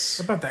 It's...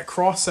 What about that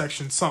cross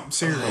section? Something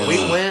serious.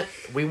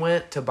 We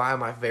went to buy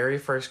my very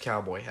first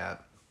cowboy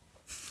hat.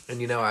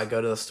 And, I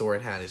go to the store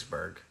in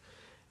Hattiesburg.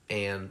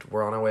 And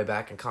we're on our way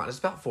back in Konner. It's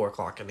about 4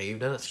 o'clock in the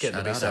evening. It's getting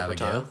to be supper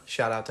time.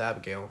 Shout out to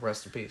Abigail.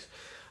 Rest in peace.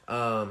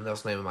 That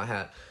was the name of my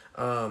hat.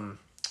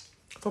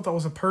 I thought that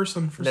was a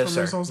person for No, some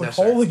sir. reason. I was No, like,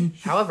 sir. holy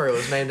shit. However, it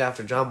was named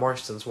after John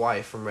Marston's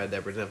wife from Red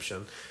Dead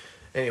Redemption.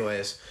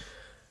 Anyways,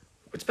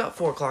 it's about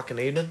 4 o'clock in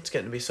the evening. It's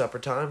getting to be supper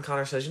time.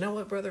 Konner says, "You know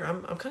what, brother?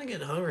 I'm kind of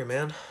getting hungry,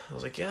 man." I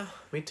was like, "Yeah,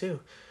 me too."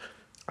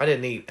 I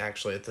didn't eat,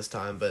 actually, at this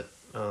time, but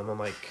I'm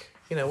like,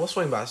 we'll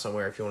swing by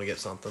somewhere if you want to get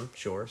something.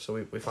 Sure.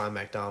 So we find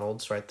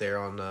McDonald's right there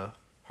on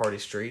Hardy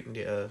Street in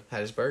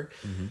Hattiesburg.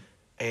 Mm-hmm.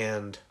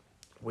 And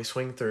we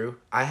swing through.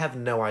 I have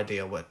no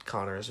idea what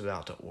Konner is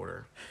about to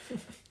order.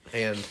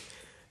 And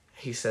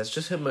he says,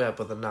 "Just hit me up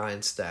with a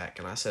 9-stack."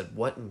 And I said,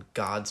 "What in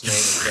God's name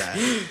is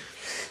that?"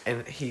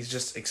 And he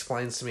just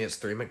explains to me it's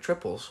 3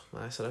 McTriples.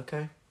 And I said,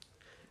 "Okay."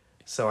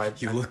 So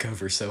You look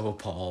over so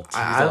appalled.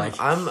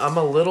 I'm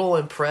a little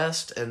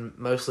impressed and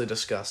mostly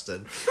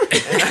disgusted.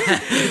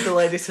 And the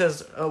lady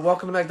says,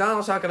 "Welcome to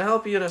McDonald's. How can I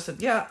help you?" And I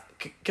said, "Yeah,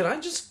 can I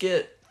just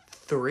get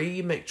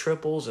 3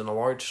 McTriples and a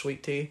large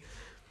sweet tea?"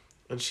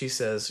 And she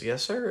says,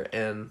 "Yes, sir."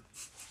 And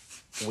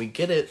we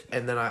get it,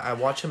 and then I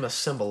watch him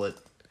assemble it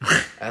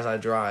as I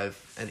drive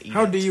and eat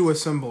How it. do you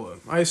assemble it?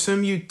 I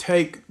assume you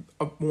take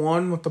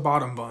one with the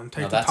bottom bun,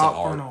 take the that's top an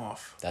art. bun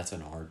off. That's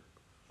an art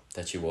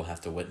that you will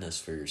have to witness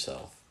for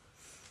yourself.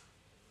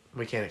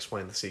 We can't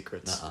explain the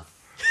secrets. Uh-uh.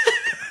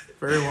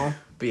 Very well.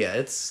 But yeah,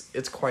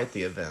 it's quite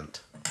the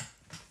event.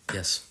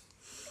 Yes.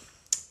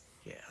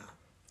 Yeah.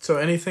 So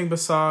anything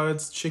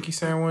besides chicky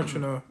sandwich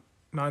and a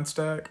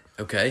 9-stack?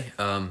 Okay.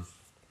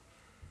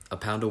 A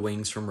pound of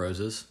wings from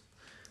Rose's.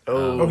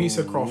 Oh, he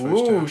said crawfish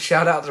Ooh, too.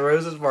 shout out to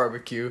Rose's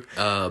Barbecue.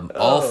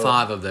 All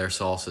 5 of their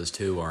sauces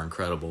too are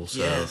incredible. So,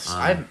 Yes,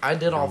 I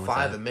did all with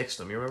 5 that. and mixed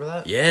them. You remember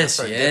that?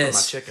 Yes, I started dipping yes.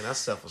 my chicken. That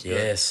stuff was good.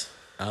 Yes.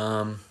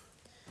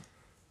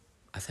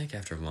 I think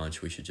after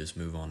lunch we should just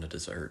move on to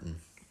dessert and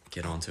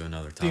get on to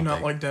another topic. Do you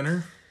not like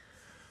dinner?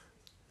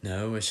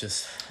 No, it's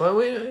just...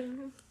 Well, I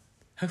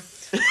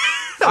have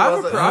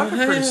a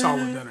pretty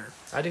solid dinner.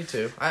 I do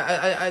too.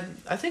 I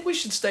think we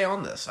should stay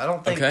on this. I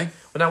don't think. Okay.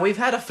 Well, now we've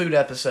had a food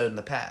episode in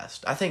the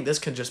past. I think this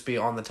could just be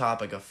on the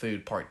topic of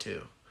food part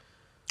 2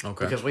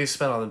 Okay. because we've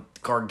spent a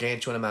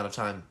gargantuan amount of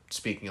time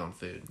speaking on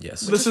food.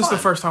 Yes. This is the fine.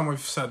 first time we've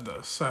said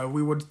this, so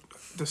we would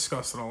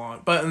discuss it a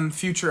lot. But in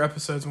future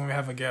episodes when we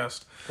have a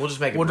guest, We'll just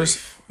make it we'll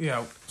brief.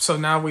 just so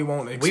now we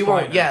won't explain We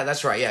won't. it. Yeah,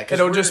 that's right. Yeah, 'cause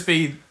It'll we're- just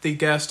be the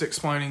guest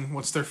explaining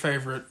what's their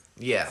favorite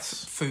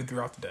yes, food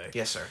throughout the day.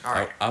 yes, sir. All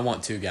right. I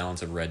want 2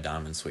 gallons of Red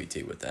Diamond sweet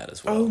tea with that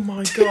as well. Oh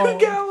my 2 god.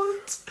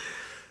 gallons.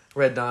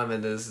 Red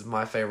Diamond is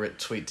my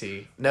favorite sweet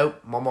tea. Nope,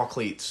 Mama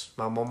Cleats.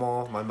 My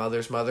mama, my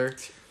mother's mother.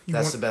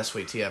 That's want- the best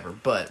sweet tea ever.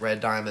 But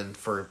Red Diamond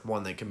for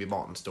one that can be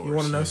bought in stores. You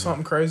want to know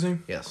something crazy?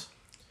 Yes,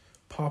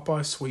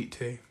 Popeye's sweet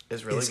tea.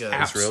 it's really It's good.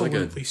 It's really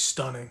good. absolutely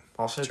stunning.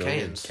 Also,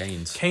 Cane's.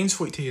 Canes. Cane's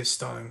sweet tea is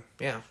stunning.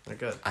 Yeah, they're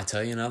good. I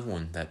tell you another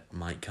one that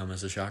might come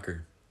as a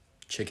shocker.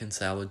 Chicken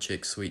salad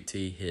chick sweet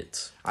tea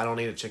hits. I don't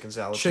eat a chicken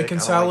salad. Chicken chick. I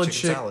don't salad like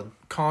chicken chick. salad.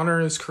 Konner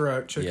is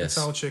correct. Chicken Yes.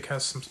 salad chick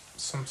has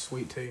some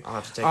sweet tea. I'll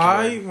have to take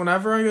your word.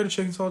 Whenever I go to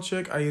chicken salad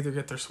chick, I either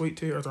get their sweet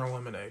tea or their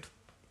lemonade.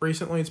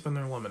 Recently, it's been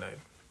their lemonade.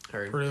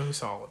 Heard. Pretty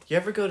solid. You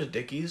ever go to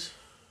Dickie's?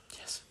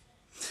 Yes.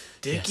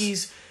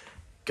 Dickies.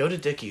 Go to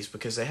Dickies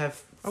because they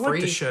have I like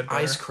free the shed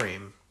better. ice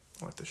cream.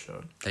 I like the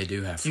show. They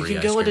do have You free can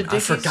ice go cream. into I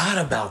Dickies. forgot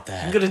about You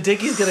that. can go to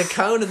Dickies, get a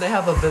cone, and they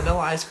have a vanilla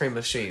ice cream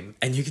machine.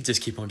 And you can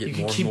just keep on getting You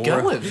can more keep and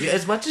more. going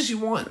as much as you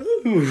want.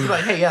 You're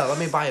like, hey, yeah, let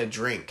me buy a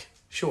drink.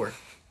 Sure,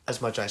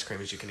 as much ice cream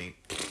as you can eat.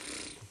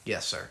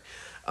 Yes, sir.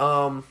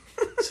 So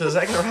is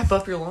that gonna wrap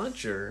up your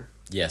lunch or?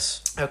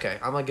 Yes. Okay,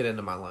 I'm gonna get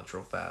into my lunch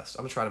real fast.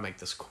 I'm gonna try to make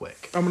this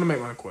quick. I'm gonna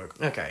make mine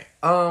quick. Okay.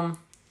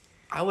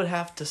 I would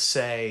have to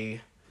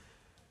say,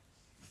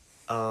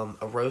 a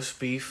roast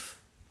beef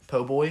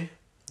po' boy.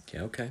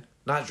 Yeah, okay.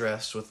 Not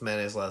dressed with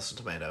mayonnaise, lettuce, and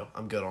tomato.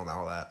 I'm good on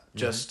all that.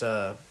 Just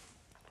throw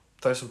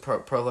some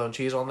provolone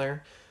cheese on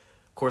there.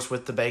 Of course,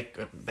 with the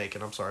bacon,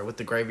 with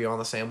the gravy on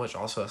the sandwich.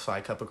 Also a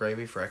side cup of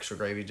gravy for extra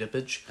gravy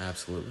dippage.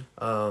 Absolutely.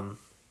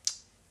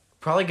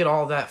 Probably get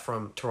all of that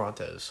from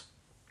Toronto's.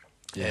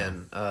 Yeah.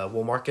 And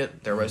we'll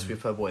market their roast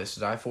beef po' boy is to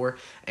die for.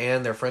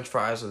 And their french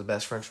fries are the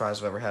best french fries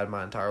I've ever had in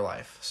my entire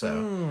life.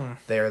 So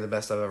they are the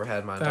best I've ever had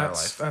in my entire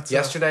life.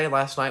 Yesterday,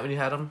 last night when you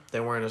had them, they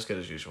weren't as good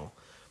as usual.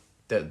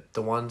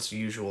 The ones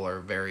usual are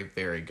very,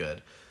 very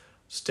good.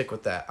 Stick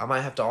with that. I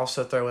might have to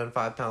also throw in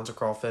 5 pounds of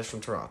crawfish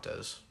from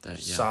Toronto's. Yeah.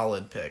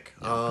 Solid pick.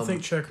 I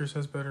think Checkers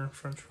has better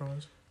French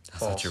fries. I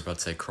thought you were about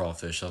to say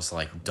crawfish. I was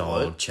like,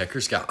 dog, What?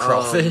 Checkers got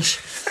crawfish.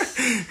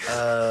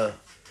 A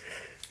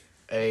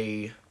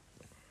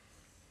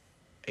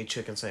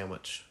chicken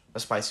sandwich. A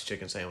spicy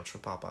chicken sandwich from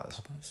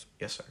Popeyes.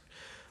 Yes, sir.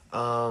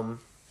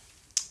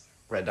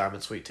 Red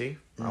Diamond sweet tea.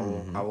 I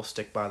will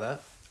stick by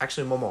that.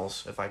 Actually,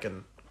 Momo's, if I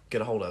can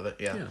get a hold of it.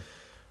 Yeah.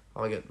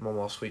 I'll get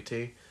Momo's sweet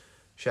tea.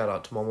 Shout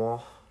out to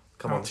Momo.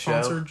 Come on the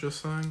show. Sponsored,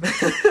 just saying.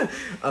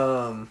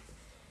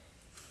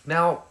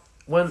 Now,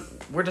 when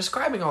we're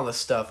describing all this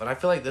stuff, and I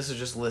feel like this is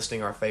just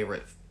listing our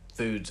favorite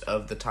foods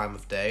of the time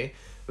of day,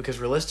 because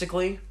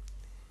realistically,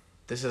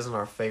 this isn't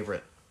our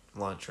favorite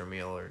lunch or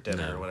meal or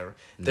dinner or whatever.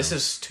 No. This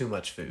is too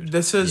much food.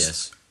 This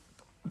is,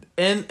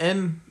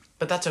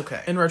 but that's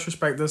okay. In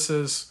retrospect, this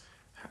is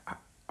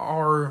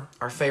our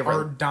favorite,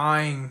 our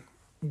dying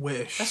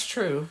wish. That's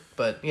true,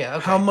 but yeah.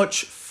 Okay. How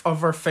much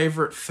of our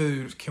favorite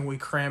food can we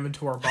cram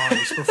into our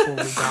bodies before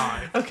we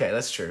die? Okay,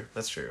 that's true.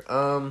 That's true.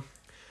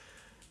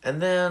 And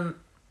then,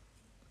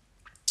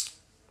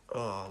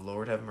 oh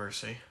Lord have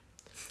mercy.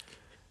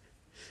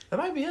 That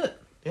might be it.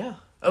 Yeah.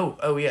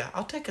 Oh yeah.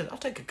 I'll take a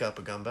cup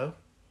of gumbo.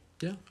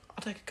 Yeah.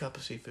 I'll take a cup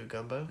of seafood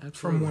gumbo. Absolutely.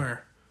 From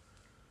where?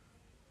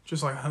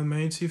 Just like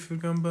homemade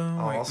seafood gumbo?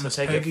 I'll also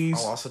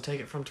take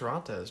it from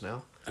Toronto's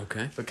now.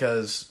 Okay.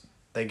 Because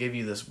they give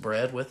you this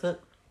bread with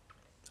it.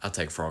 I'll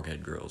take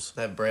Froghead Grills.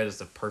 That bread is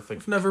the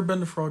perfect I've never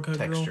been to Froghead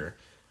texture.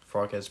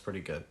 Froghead's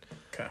pretty good.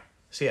 Okay.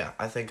 So yeah,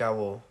 I think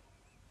that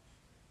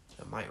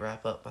might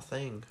wrap up my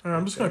thing. All right,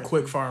 I'm just going to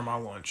quick fire my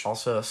lunch.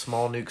 Also, a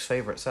small nuke's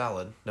favorite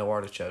salad. No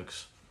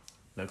artichokes.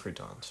 No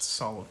croutons.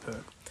 Solid pick.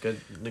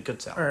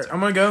 Good salad. All right, I'm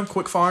going to go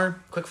quick fire.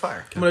 Quick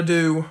fire. I'm going to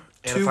do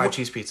and a 5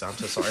 cheese pizza. I'm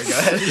so sorry. Go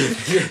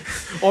ahead.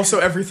 Also,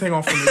 everything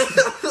off of me.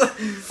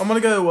 I'm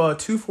going to go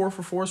 2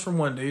 4-for-4s from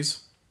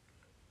Wendy's.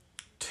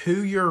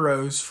 2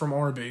 euros from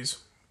Arby's.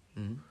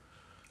 Mm-hmm.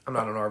 I'm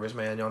not an Arby's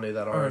man. Y'all knew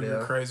that already.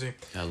 You're crazy.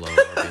 I love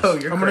Arby's. Oh,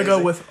 you're I'm going to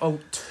go with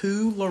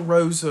 2 La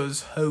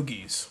Rosa's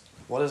hoagies.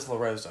 What is La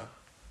Rosa?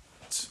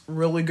 It's a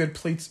really good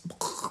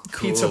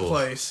pizza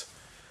place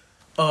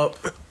up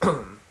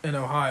in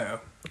Ohio.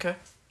 Okay.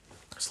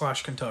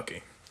 /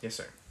 Kentucky. Yes,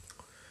 sir.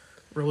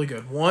 Really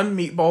good. One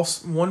meatball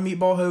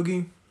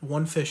hoagie,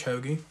 1 fish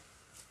hoagie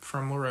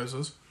from La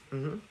Rosa's.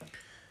 Mm-hmm.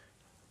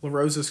 La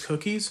Rosa's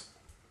cookies.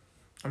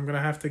 I'm going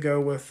to have to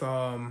go with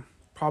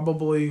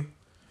probably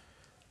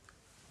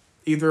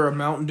either a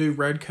Mountain Dew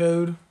Red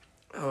Code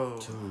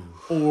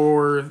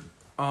or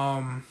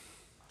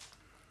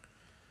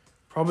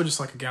probably just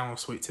like a gallon of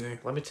sweet tea.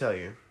 Let me tell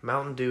you,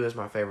 Mountain Dew is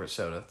my favorite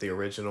soda, the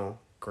original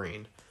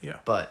green. Yeah.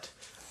 But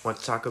went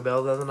to Taco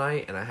Bell the other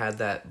night and I had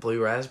that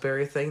blue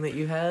raspberry thing that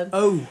you had.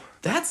 Oh.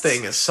 That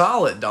thing is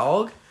solid,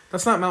 dog.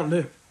 That's not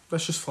Mountain Dew.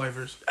 That's just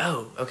flavors.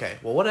 Oh, okay.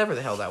 Well, whatever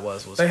the hell that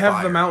was They have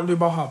fire. the Mountain Dew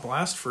Baja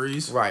Blast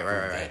Freeze. Right.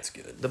 That's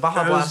good. The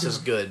Baja That Blast is is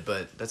good,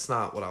 but that's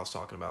not what I was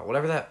talking about.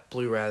 Whatever that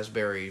blue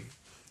raspberry.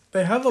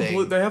 They have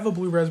thing. They have a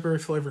blue raspberry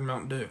flavored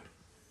Mountain Dew.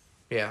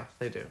 Yeah,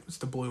 they do. It's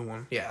the blue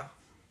one. Yeah.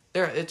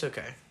 It's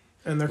okay.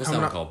 And they're What's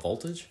coming that out. called?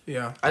 Voltage?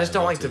 Yeah. I just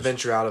don't like to Voltage.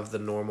 venture out of the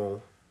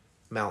normal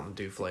Mountain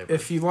Dew flavor.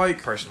 If you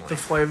like personally the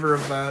flavor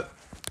of that,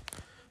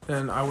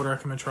 then I would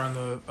recommend trying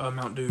the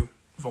Mountain Dew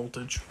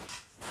Voltage.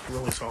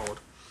 Really solid.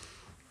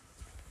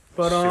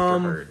 But Super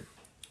herd.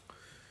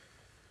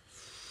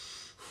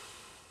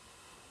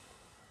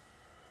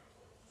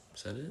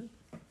 Is that it?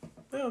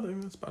 Yeah, I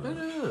think that's about it.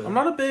 Yeah. I'm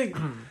not a big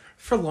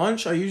for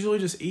lunch. I usually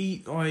just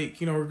eat we're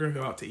gonna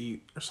go out to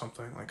eat or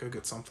something, like go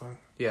get something.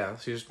 Yeah,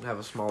 so you just have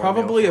a small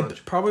Probably meal for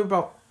lunch. probably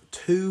about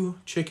 2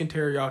 chicken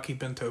teriyaki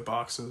bento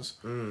boxes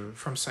Mm.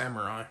 from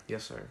Samurai.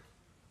 Yes, sir.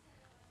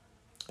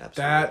 Absolutely.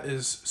 That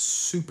is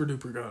super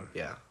duper good.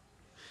 Yeah.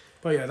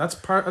 But yeah, that's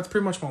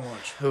pretty much my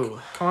lunch. Who?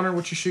 Connor,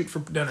 what you shoot for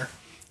dinner?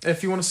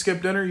 If you want to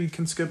skip dinner, you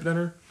can skip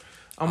dinner.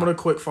 I'm gonna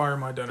quick fire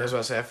my dinner. That's what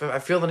I say. I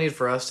feel the need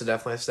for us to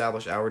definitely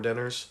establish our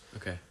dinners.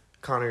 Okay.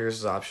 Connor, yours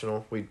is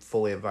optional. We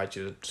fully invite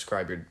you to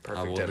describe your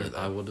perfect dinner.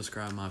 I will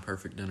describe my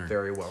perfect dinner.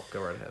 Very well.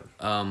 Go right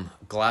ahead.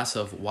 Glass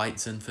of white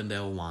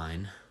Zinfandel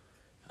wine.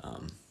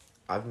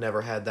 I've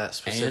never had that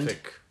specific.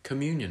 And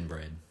communion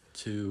bread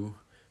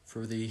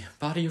for the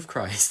body of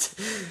Christ.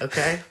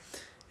 Okay.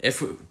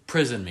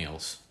 Prison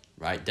meals,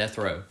 right? Death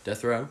row.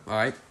 All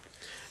right.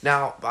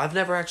 Now, I've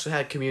never actually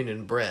had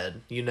communion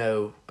bread.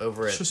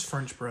 Over It's at just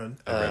French bread.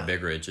 Over at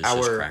Big Ridge, it's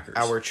just crackers.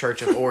 Our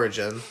church of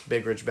origin,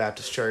 Big Ridge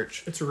Baptist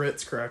Church. It's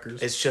Ritz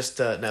crackers. It's just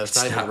no, it's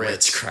not even not Ritz.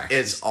 Ritz crackers.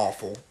 It's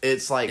awful.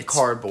 It's like It's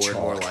cardboard,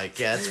 chalk. more like.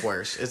 Yeah, it's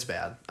worse. It's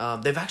bad.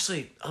 They've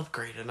actually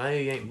upgraded. I know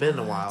you ain't been in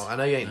a while. I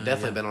know you ain't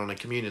definitely been on a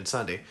communion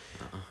Sunday,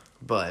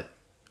 but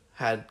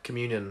had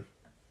communion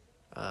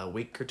a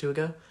week or two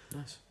ago.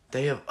 Nice.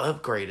 They have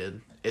upgraded.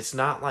 It's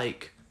not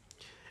like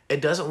it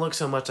doesn't look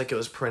so much like it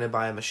was printed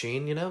by a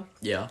machine.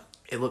 Yeah.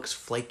 It looks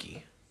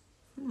flaky,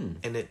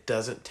 and it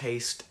doesn't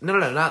taste. No,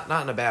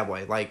 not in a bad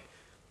way. Like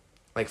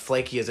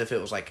flaky as if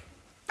it was like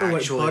like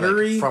actually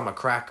buttery? from a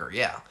cracker.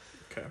 Yeah.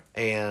 Okay.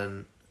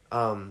 And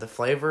the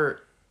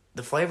flavor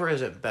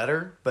isn't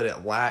better, but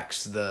it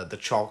lacks the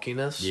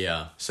chalkiness.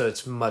 Yeah. So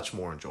it's much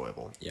more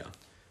enjoyable. Yeah.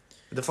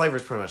 The flavor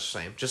is pretty much the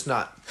same, just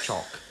not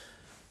chalk.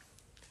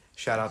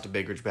 Shout out to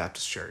Big Ridge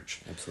Baptist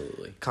Church.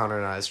 Absolutely. Connor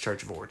and I's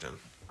church of origin.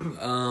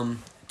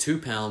 2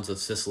 pounds of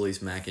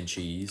Sicily's mac and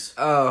cheese.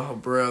 Oh,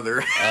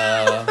 brother.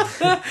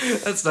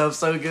 That stuff's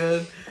so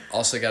good.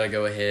 Also got to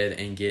go ahead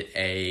and get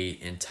a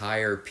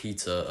entire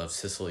pizza of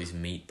Sicily's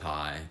meat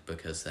pie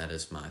because that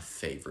is my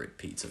favorite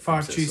pizza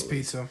from 5 cheese Sicily's.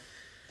 pizza.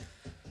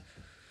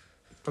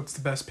 That's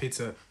the best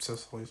pizza at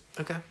Sicily's.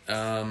 Okay.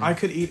 I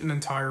could eat an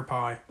entire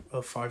pie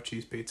of 5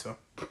 cheese pizza,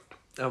 I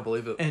don't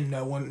believe it. and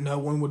no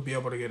one would be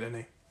able to get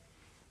any.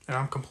 And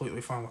I'm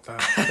completely fine with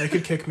that. They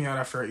could kick me out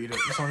after I eat it,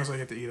 as long as I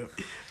get to eat it.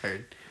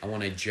 Heard. I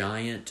want a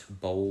giant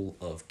bowl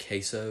of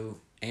queso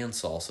and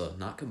salsa,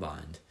 not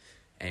combined,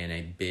 and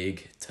a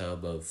big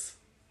tub of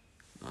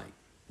like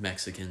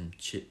Mexican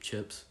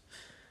chips.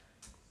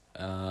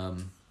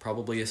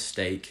 Probably a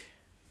steak,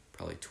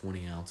 probably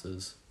 20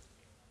 ounces.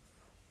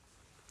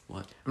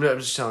 What? I'm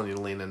just telling you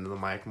to lean into the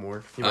mic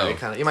more. You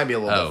might be a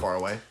little bit far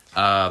away.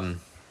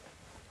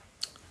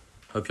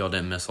 Hope y'all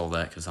didn't miss all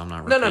that because I'm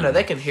not. No.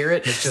 They can hear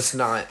it. It's just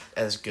not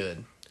as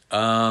good.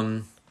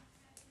 That's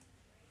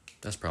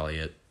probably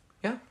it.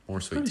 Yeah.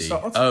 More sweet Pretty tea.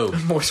 solid. Oh,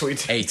 More sweet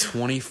tea. a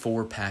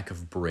 24-pack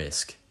of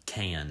brisk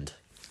canned.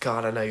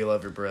 God, I know you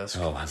love your brisk.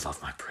 Oh, I love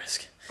my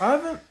brisk.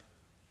 I've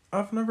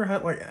never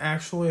had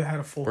actually had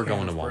a full. We're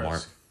can going to of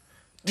Walmart.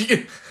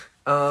 brisk.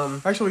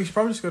 Actually, you should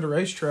probably just go to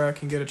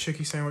Racetrack and get a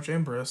chicky sandwich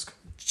and brisk.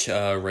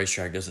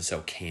 Racetrack doesn't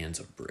sell cans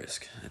of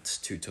brisk. That's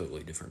 2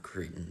 totally different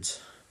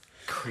cretins.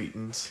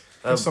 Cretins.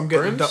 So I'm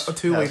getting a Brooms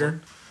 2 has liter.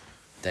 one.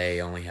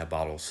 They only have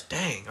bottles.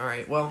 Dang. All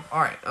right. Well. All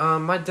right.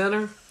 My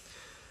dinner.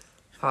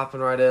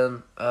 Hopping right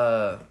in.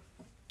 I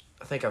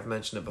think I've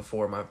mentioned it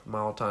before. My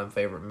all-time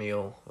favorite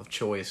meal of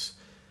choice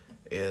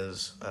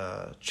is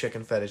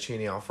chicken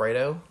fettuccine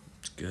Alfredo.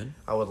 It's good.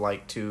 I would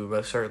like to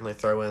most certainly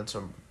throw in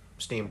some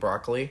steamed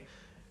broccoli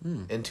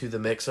into the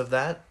mix of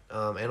that,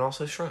 and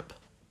also shrimp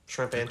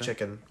and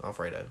chicken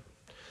Alfredo.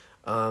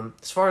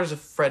 As far as the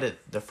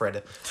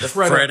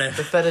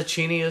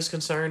fettuccine is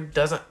concerned,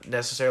 doesn't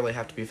necessarily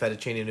have to be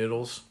fettuccine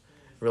noodles.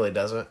 It really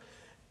doesn't.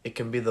 It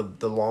can be the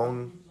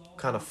long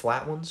kind of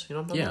flat ones. You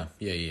know what I'm talking about?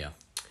 Yeah.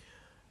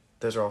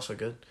 Those are also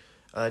good.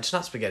 Just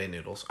not spaghetti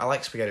noodles. I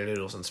like spaghetti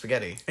noodles and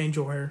spaghetti.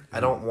 Angel hair.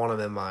 I don't want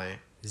them in my...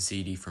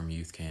 ZD from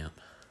youth camp.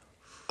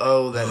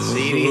 Oh, that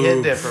ZD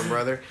hit different,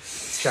 brother.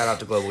 Shout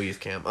out to Global Youth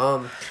Camp.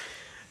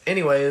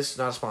 Anyways,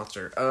 not a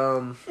sponsor.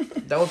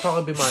 That would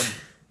probably be my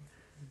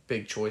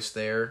big choice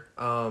there.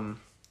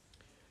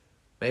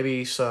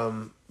 Maybe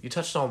some... You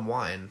touched on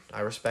wine.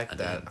 I respect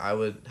that. I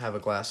would have a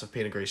glass of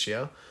Pinot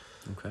Grigio.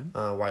 Okay.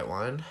 White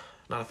wine.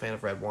 Not a fan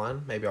of red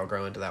wine. Maybe I'll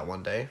grow into that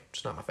one day.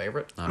 Just not my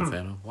favorite. Not a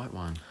fan of white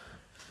wine.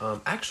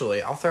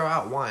 Actually, I'll throw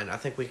out wine. I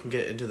think we can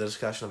get into the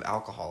discussion of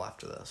alcohol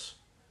after this.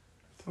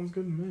 Sounds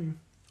good to me.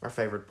 Our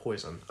favorite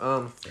poison.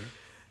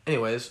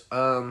 Anyways,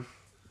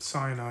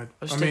 Cyanide.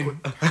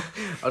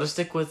 I'll just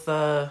stick with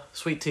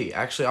sweet tea.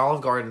 Actually, Olive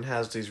Garden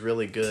has these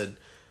really good,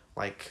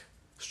 like,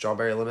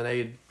 strawberry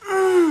lemonade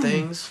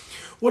things.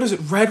 What is it?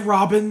 Red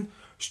Robin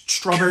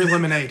strawberry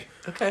lemonade.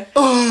 Okay.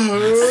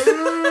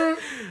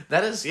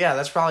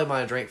 That's probably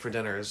my drink for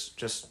dinner is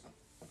just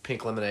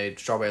pink lemonade,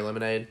 strawberry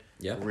lemonade.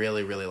 Yeah.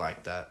 Really, really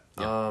like that.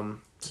 Yeah.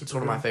 It's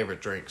one of my favorite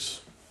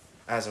drinks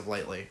as of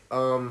lately.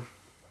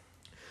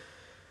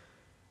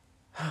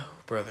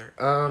 Brother.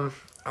 I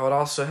would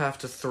also have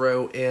to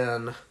throw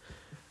in,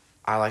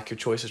 I like your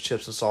choice of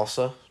chips and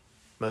salsa.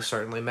 Most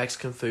certainly.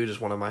 Mexican food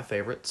is one of my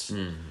favorites.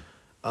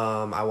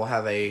 I will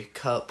have a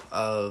cup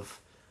of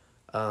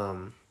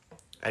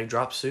egg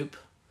drop soup,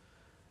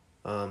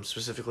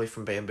 specifically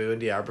from Bamboo in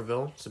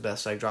D'Iberville. It's the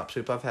best egg drop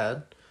soup I've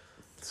had.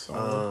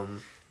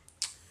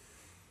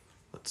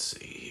 Let's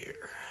see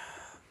here.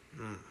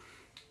 And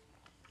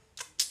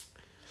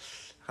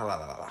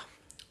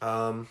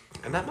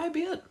that might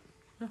be it.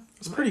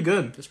 It's pretty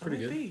good. It's pretty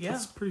good. Yeah.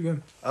 It's pretty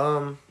good.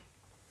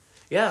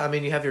 Yeah, I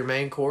mean, you have your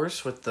main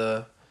course with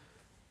the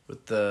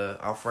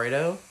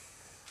Alfredo,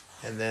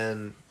 and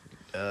then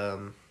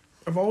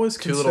I've always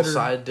two considered little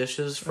side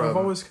dishes from... I've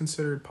always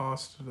considered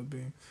pasta to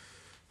be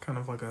kind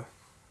of like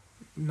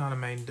not a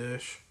main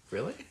dish.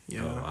 Really?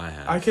 Yeah. Oh, I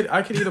have. I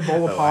could eat a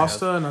bowl of Oh, I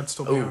pasta and I'd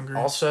still be hungry.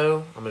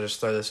 Also, I'm going to just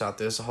throw this out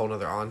there. It's a whole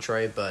nother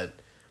entree, but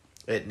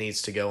it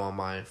needs to go on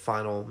my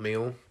final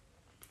meal.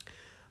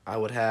 I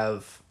would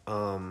have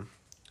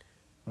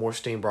more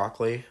steamed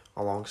broccoli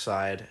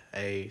alongside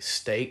a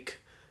steak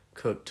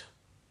cooked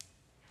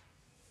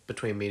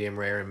between medium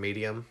rare and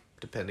medium,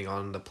 depending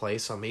on the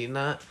place I'm eating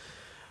at.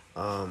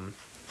 Can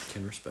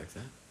respect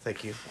that.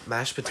 Thank you.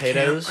 Mashed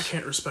potatoes. I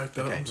can't respect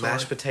that. Okay, I'm sorry.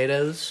 mashed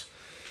potatoes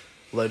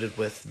loaded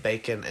with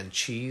bacon and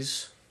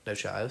cheese. No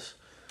chives.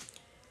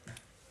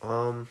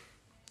 And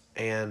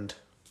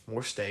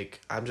more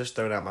steak. I'm just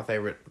throwing out my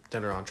favorite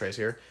dinner entrees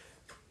here.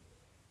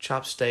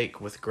 Chopped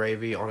steak with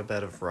gravy on a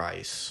bed of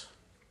rice.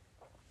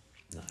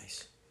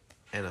 Nice.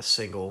 And a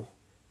single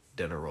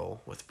dinner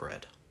roll with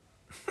bread.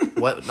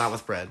 What? Not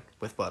with bread.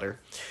 With butter.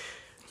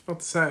 I was about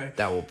to say.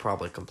 That will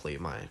probably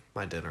complete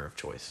my dinner of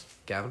choice.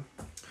 Gavin?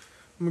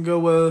 I'm going to go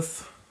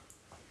with,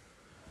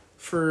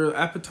 for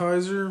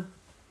appetizer,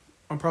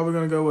 I'm probably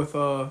going to go with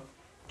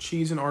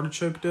cheese and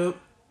artichoke dip.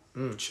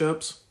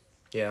 Chips.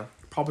 Yeah.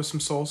 Probably some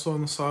salsa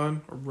on the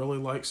side. I really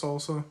like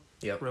salsa.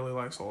 Yep. Really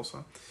like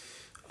salsa.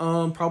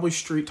 Probably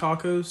street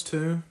tacos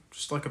too.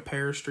 Just like a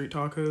pair of street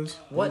tacos.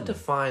 What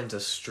defines a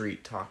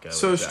street taco?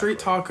 So exactly? street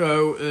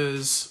taco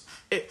is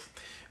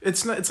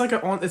it's not, it's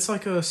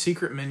like a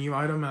secret menu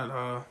item at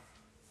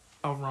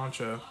El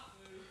Rancho.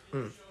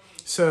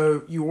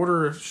 So you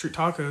order street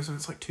tacos and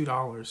it's like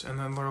 $2, and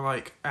then they're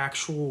like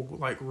actual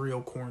like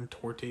real corn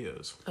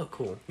tortillas. Oh,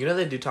 cool. You know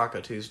they do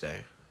Taco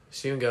Tuesday,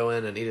 so you can go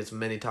in and eat as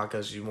many tacos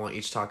as you want.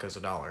 Each taco's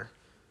 $1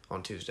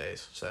 on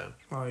Tuesdays. So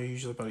Well, I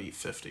usually about eat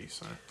 50.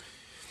 So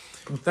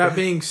that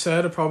being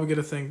said, I'd probably get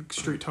a thing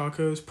street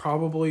tacos.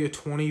 Probably a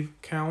 20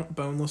 count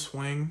boneless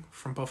wing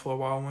from Buffalo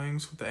Wild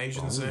Wings with the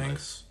Asian zing.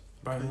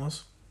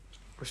 Boneless.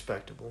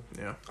 respectable.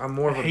 Yeah. I'm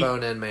more of I a hate-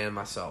 bone-in man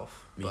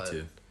myself. Me but-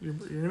 too. You're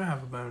gonna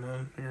have a bone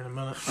in here in a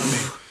minute. I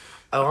mean,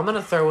 Oh, I'm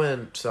gonna throw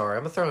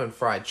in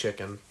fried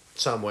chicken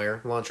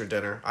somewhere, lunch or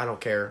dinner. I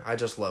don't care. I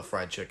just love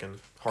fried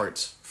chicken.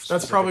 Hearts.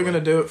 that's probably specifically.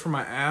 gonna do it for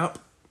my app.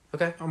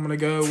 Okay. I'm gonna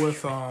go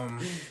with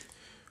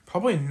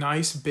probably a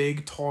nice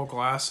big tall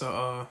glass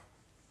of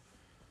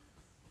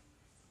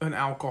an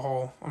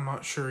alcohol. I'm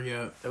not sure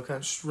yet. Okay.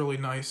 It's really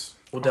nice.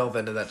 We'll delve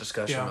into that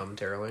discussion Yeah.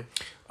 momentarily.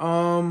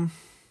 Probably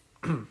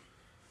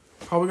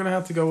gonna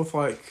have to go with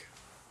like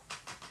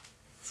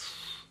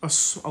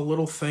a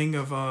little thing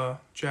of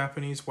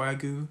Japanese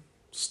Wagyu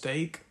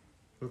steak.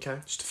 Okay.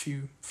 Just a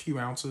few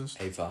ounces.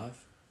 A5.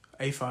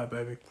 A5,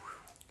 baby.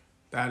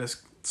 That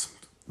is some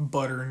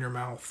butter in your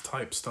mouth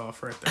type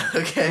stuff right there.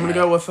 Okay. I'm gonna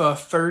go with a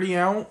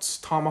 30-ounce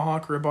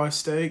tomahawk ribeye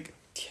steak.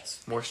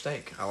 Yes. More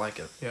steak. I like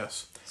it.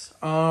 Yes.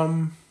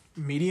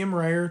 Medium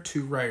rare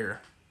to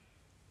rare.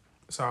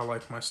 That's how I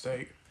like my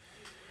steak.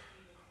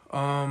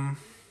 I'm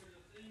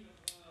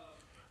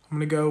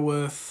gonna go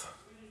with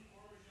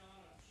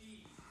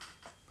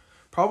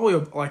probably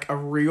like a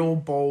real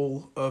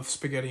bowl of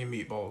spaghetti and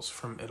meatballs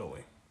from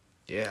Italy.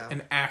 Yeah.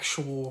 An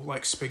actual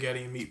like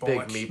spaghetti and meatball, Big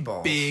like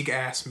meatballs. big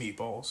ass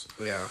meatballs.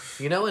 Yeah.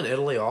 You know, in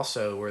Italy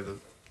also,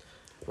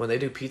 when they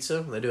do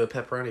pizza, when they do a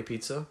pepperoni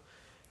pizza,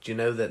 do you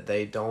know that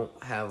they don't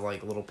have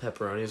like little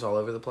pepperonis all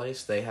over the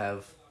place? They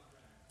have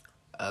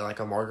like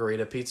a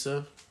margarita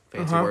pizza,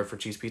 fancy word for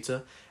cheese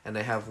pizza, and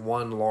they have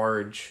one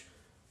large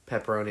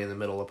pepperoni in the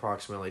middle,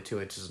 approximately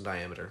 2 inches in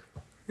diameter.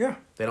 Yeah,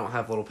 They don't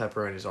have little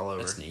pepperonis all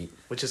over. That's neat.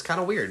 Which is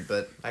kind of weird,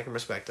 but I can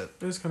respect it.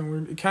 it is kind of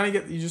weird. You kind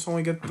of you just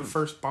only get the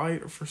first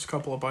bite or first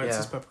couple of bites Yeah,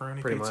 as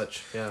pepperoni Pretty pizza.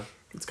 much, yeah.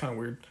 It's kind of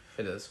weird.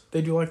 It is.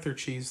 They do like their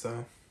cheese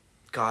though.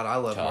 God, I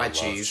love God, my I love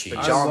cheese. cheese.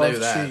 But I y'all love knew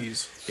that.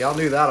 cheese. Y'all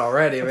knew that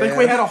already, I man. think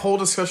we had a whole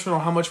discussion on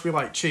how much we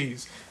like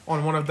cheese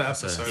on one of the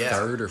It's a episodes. Yeah.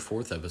 third or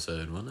fourth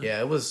episode, wasn't it? Yeah,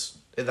 it was.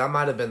 That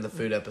might have been the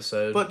food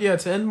episode. But yeah,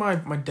 to end my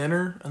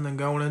dinner and then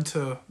going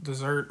into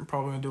dessert, I'm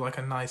probably gonna do like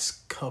a nice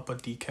cup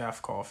of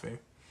decaf coffee.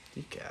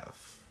 Decaf.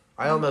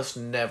 I almost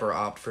never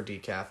opt for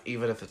decaf,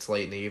 even if it's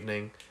late in the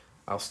evening.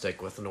 I'll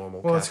stick with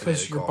normal. Well, it's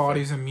because caffeinated your coffee.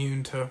 body's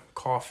immune to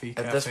coffee.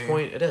 At this caffeine.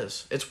 point, it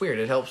is. It's weird.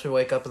 It helps me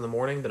wake up in the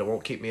morning, but it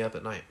won't keep me up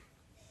at night.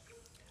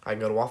 I can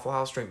go to Waffle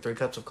House, drink 3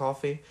 cups of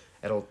coffee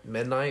at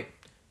midnight,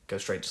 go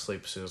straight to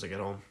sleep as soon as I get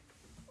home.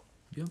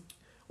 Yep.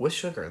 With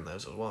sugar in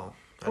those as well.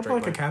 I'd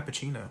like a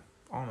cappuccino,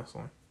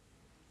 honestly.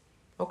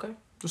 Okay.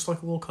 Just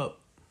like a little cup.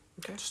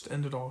 Okay. Just to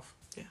end it off.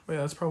 Yeah. But yeah,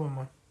 that's probably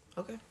mine.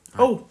 Okay.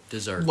 Oh,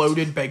 Dessert.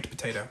 loaded baked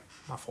potato.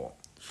 My fault.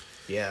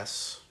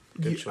 Yes.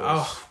 Good choice.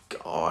 Oh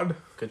God.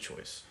 Good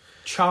choice.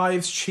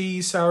 Chives,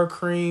 cheese, sour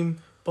cream,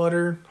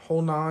 butter,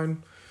 whole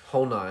nine.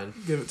 Whole 9.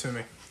 Give it to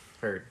me.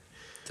 Heard.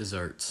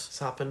 Desserts. Let's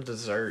hop into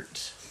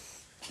dessert.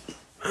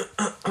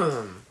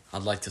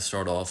 I'd like to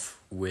start off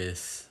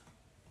with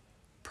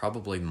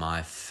probably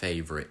my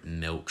favorite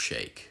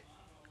milkshake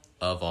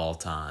of all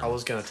time. I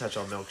was going to touch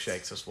on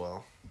milkshakes as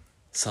well.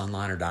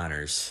 Sunliner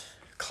Diner's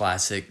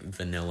classic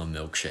vanilla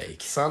milkshake.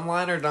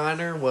 Sunliner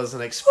Diner was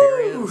an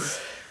experience.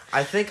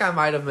 I think I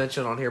might have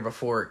mentioned on here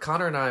before.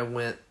 Konner and I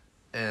went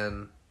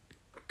and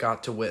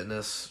got to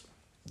witness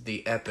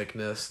the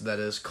epicness that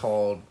is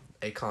called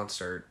a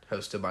concert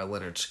hosted by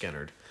Leonard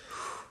Skinner.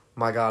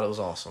 My God, it was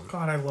awesome.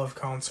 God, I love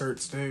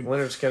concerts, dude.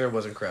 Leonard Skinner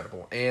was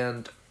incredible.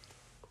 And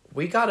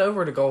we got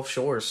over to Gulf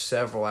Shores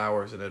several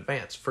hours in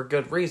advance for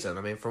good reason.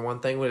 I mean, for one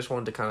thing, we just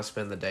wanted to kind of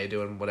spend the day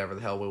doing whatever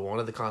the hell we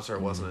wanted. The concert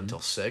wasn't until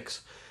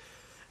 6.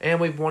 And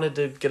we wanted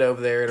to get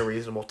over there at a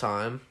reasonable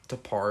time to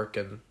park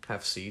and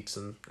have seats.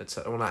 And it's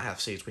well, not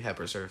have seats. We have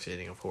reserved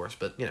seating, of course.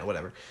 But, you know,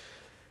 whatever.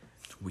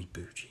 We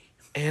bougie.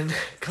 And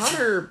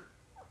Connor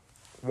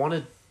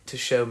wanted to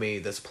show me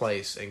this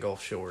place in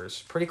Gulf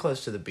Shores, pretty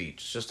close to the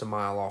beach, just a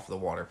mile off the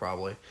water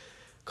probably,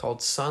 called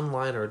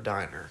Sunliner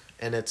Diner.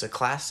 And it's a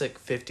classic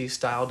 50s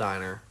style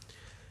diner.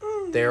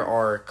 There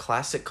are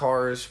classic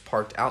cars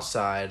parked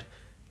outside.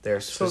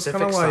 There's So it's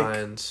specific kinda like-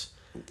 signs.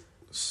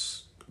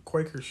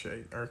 Quaker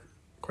shake or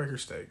Quaker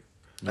steak.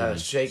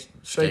 Steak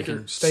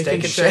Shaker, Steak steak and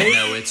and shake? shake.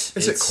 No, it's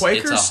Is it it's- Quaker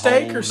it's a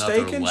steak whole or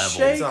steak nother and level.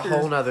 shake? It's a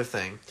whole nother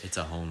thing. It's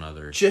a whole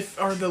nother.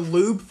 Jif or the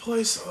lube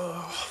place.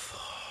 Oh,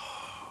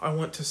 I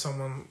went to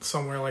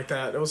somewhere like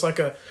that. It was like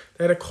they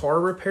had a car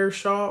repair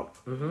shop,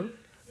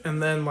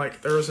 and then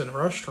like there was a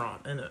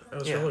restaurant in it. It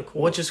was really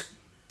cool.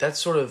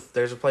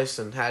 There's a place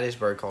in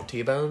Hattiesburg called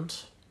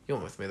T-Bones. You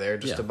went with me there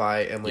just Yeah. to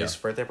buy Emily's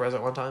birthday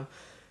present one time.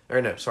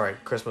 Or no, sorry,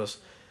 Christmas.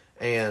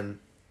 And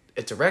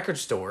it's a record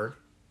store.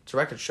 It's a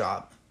record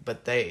shop.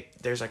 But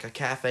there's like a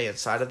cafe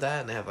inside of that,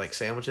 and they have like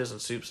sandwiches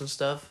and soups and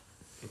stuff.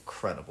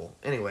 Incredible.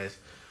 Anyways,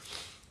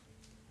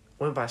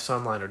 went by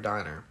Sunliner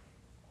Diner.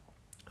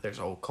 There's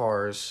old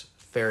cars.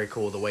 Very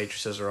cool. The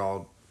waitresses are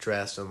all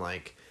dressed in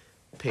like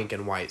pink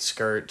and white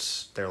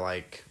skirts. They're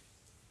like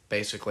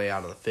basically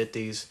out of the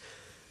 50s.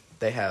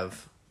 They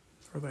have...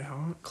 Are they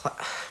hot?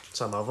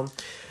 Some of them.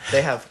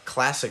 They have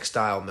classic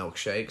style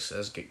milkshakes,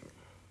 as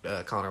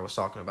Connor was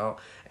talking about.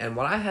 And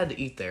what I had to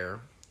eat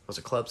there was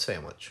a club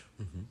sandwich.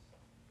 Mm-hmm.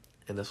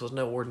 And this was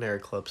no ordinary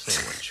club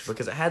sandwich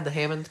because it had the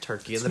ham and the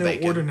turkey and the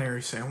bacon. No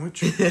ordinary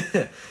sandwich.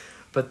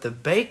 But the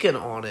bacon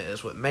on it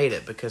is what made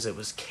it because it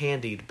was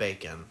candied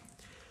bacon.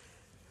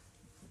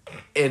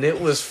 And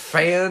it was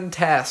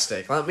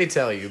fantastic, let me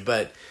tell you.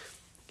 But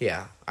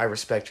yeah, I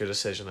respect your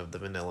decision of the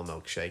vanilla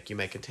milkshake. You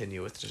may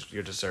continue with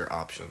your dessert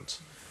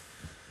options.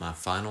 My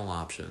final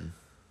option.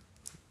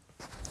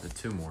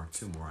 Two more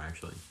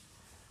actually.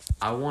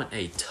 I want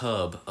a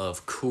tub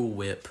of Cool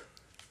Whip.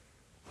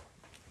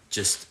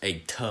 Just a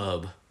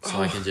tub,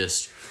 so I can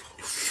just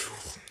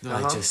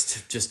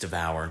just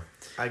devour.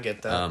 I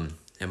get that.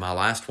 And my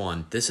last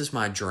one. This is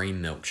my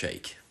dream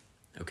milkshake.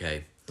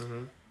 Okay.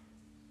 Mm-hmm.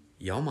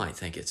 Y'all might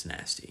think it's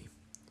nasty.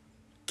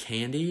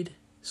 Candied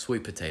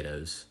sweet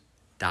potatoes,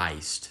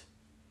 diced,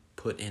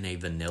 put in a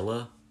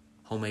vanilla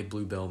homemade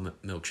bluebell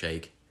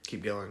milkshake.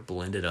 Keep going.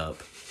 Blended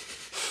up.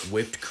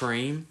 Whipped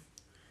cream,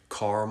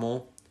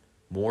 caramel,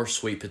 more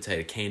sweet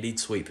potato, candied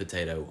sweet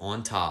potato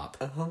on top.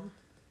 Uh-huh.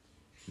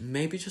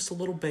 Maybe just a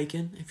little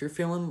bacon if you're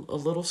feeling a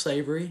little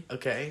savory.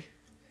 Okay.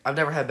 I've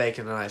never had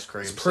bacon and ice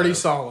cream. It's pretty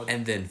solid.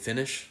 And then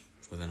finish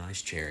with a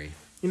nice cherry.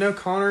 You know,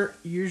 Connor,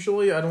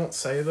 usually I don't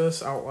say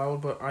this out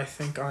loud, but I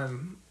think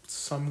I'm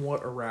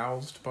somewhat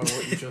aroused by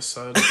what you just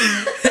said.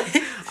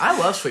 I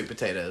love sweet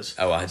potatoes.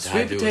 Oh, I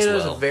Sweet do potatoes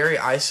as well. are very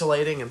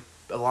isolating, and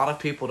a lot of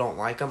people don't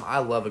like them. I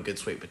love a good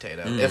sweet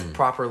potato, if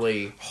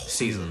properly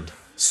seasoned.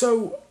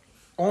 So,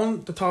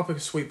 on the topic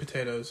of sweet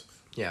potatoes,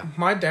 Yeah.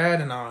 my dad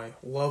and I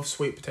love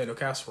sweet potato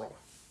casserole.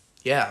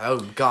 Yeah, oh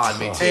God,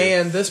 me too.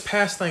 And this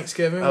past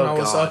Thanksgiving, when Oh, I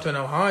was God. up in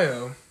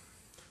Ohio,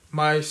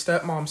 my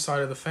stepmom's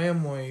side of the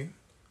family,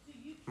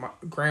 my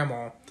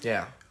grandma,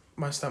 Yeah.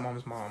 my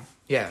stepmom's mom,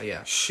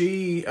 Yeah.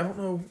 she, I don't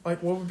know,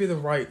 like, what would be the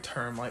right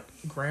term? Like,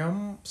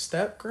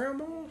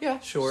 step-grandma? Yeah,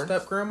 sure.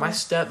 Step-grandma? My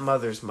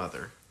stepmother's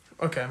mother.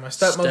 Okay, my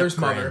stepmother's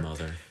mother.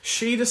 Step-grandmother.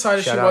 She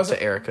decided Shout she out wasn't...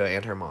 to Erica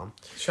and her mom.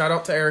 Shout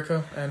out to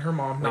Erica and her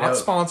mom. We Not know-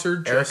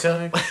 sponsored, just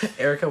Erica, saying.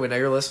 Erica, we know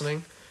you're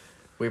listening.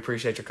 We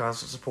appreciate your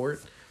constant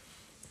support.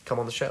 Come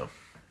on the show.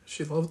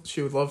 She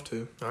would love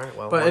to. All right,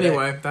 well. But one day.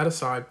 anyway, that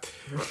aside,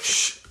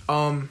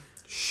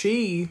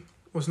 she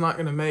was not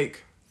going to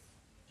make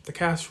the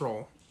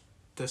casserole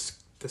this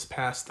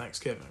past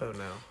Thanksgiving. Oh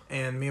no.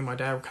 And me and my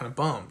dad were kind of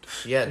bummed.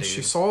 Yeah, and dude.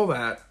 she saw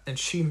that, and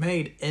she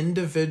made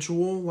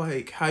individual,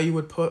 like how you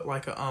would put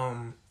like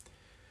a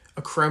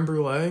creme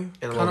brulee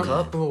In a kind little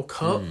of- cup? a little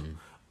cup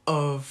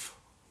of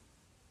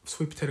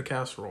sweet potato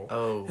casserole.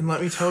 Oh. And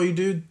let me tell you,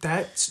 dude,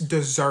 that's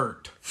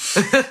dessert.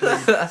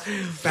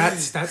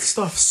 that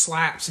stuff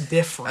slaps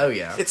different. Oh,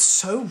 yeah. It's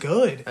so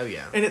good. Oh,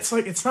 yeah. And it's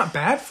like, it's not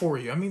bad for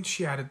you. I mean,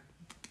 she added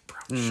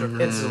brown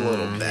sugar. It's a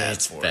little bad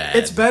It's for bad.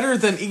 It's better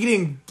than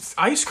eating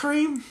ice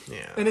cream.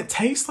 Yeah. And it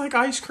tastes like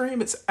ice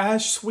cream. It's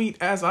as sweet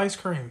as ice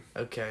cream.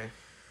 you. Okay.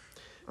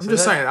 I'm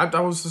just saying, that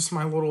was just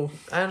my little...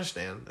 I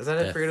understand. Is that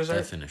it for your That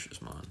dessert?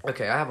 finishes mine.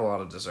 Okay, I have a lot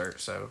of dessert,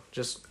 so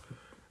just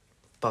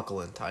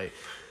buckle in tight.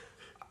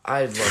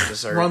 I love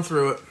dessert. Run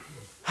through it.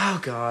 Oh,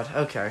 God.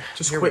 Okay.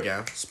 Just Here quick. we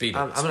go. Speed it,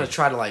 I'm going speed to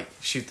try to, like,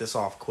 shoot this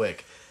off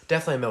quick.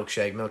 Definitely a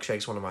milkshake.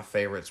 Milkshake's one of my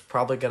favorites.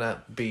 Probably going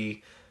to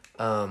be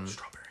Strawberry.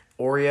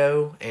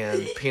 Oreo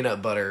and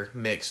peanut butter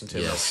mixed into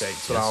a Yes. milkshake.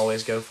 That's what I Yes.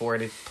 always go for.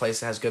 Any place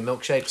that has good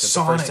milkshakes, it's the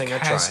Sonic first thing I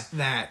try. has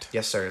that.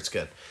 Yes, sir. It's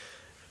good.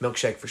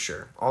 Milkshake for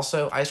sure.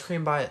 Also, ice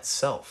cream by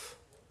itself.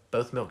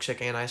 Both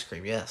milkshake and ice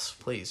cream. Yes,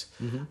 please.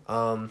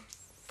 Mm-hmm.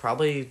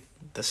 Probably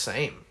the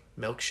same.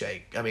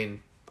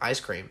 Ice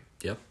cream.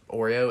 Yep.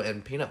 Oreo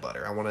and peanut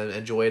butter. I want to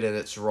enjoy it in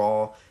its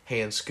raw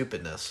hand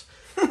scoopedness.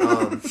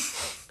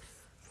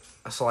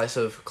 A slice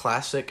of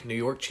classic New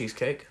York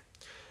cheesecake.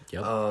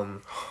 Yep.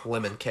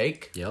 Lemon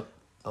cake. Yep.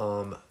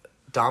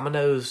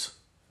 Domino's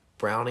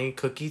brownie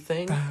cookie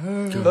thing.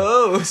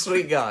 Oh,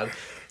 sweet God.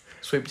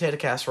 Sweet potato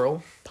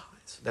casserole.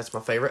 That's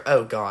my favorite.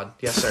 Oh, God.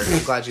 Yes, sir.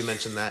 I'm glad you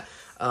mentioned that.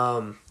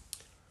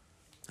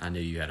 I knew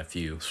you had a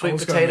few. Sweet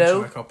was gonna mention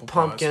potato, a couple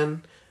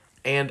pumpkin,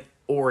 and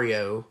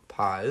Oreo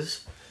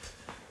pies.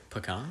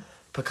 Pecan?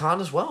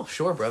 Pecan as well.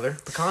 Sure, brother.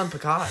 Pecan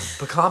pie.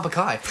 Pecan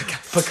pie.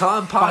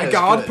 Pecan pie My is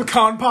God, good.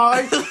 pecan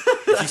pie.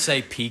 If you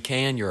say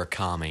pecan, you're a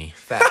commie.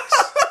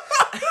 Facts.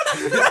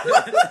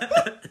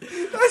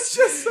 That's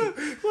just so,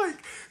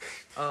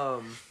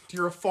 like...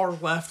 You're a far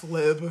left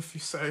lib if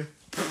you say...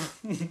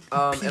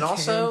 And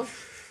also,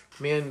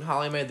 me and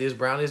Holly made these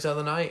brownies the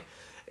other night.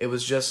 It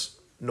was just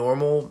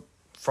normal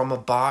from a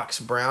box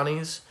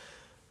brownies,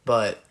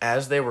 But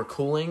as they were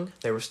cooling,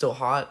 they were still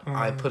hot. Mm.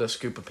 I put a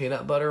scoop of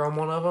peanut butter on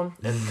one of them,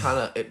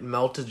 and it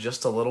melted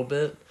just a little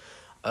bit.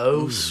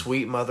 Oh,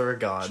 sweet mother of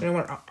God! You know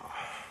what?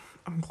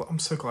 I'm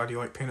so glad you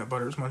like peanut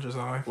butter as much as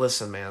I.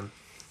 Listen, man,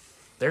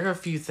 there are a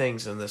few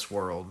things in this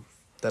world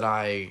that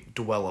I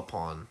dwell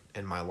upon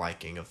in my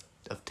liking of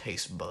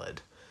taste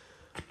bud.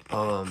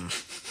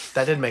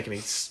 That didn't make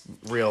any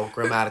real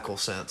grammatical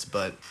sense,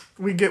 but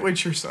We get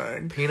what you're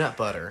saying. peanut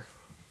butter,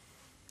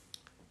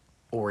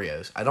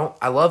 Oreos.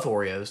 I love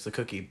Oreos, the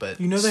cookie, but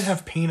You know they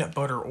have peanut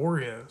butter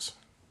Oreos.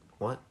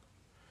 what?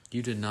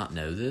 You did not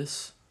know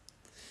this?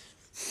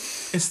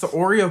 It's the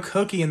Oreo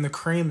cookie and the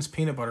cream's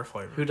peanut butter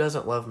flavor. Who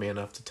doesn't love me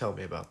enough to tell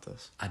me about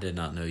this? I did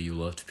not know you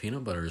loved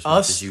peanut butter as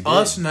much as you did.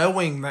 Us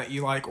knowing that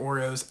you like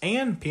Oreos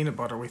and peanut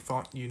butter, we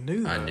thought you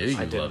knew that. I knew you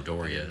I loved didn't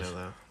Oreos. know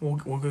that.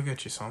 We'll go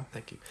get you some.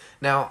 Thank you.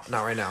 Now,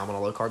 not right now. I'm on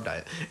a low carb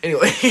diet.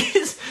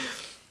 Anyways,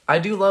 I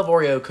do love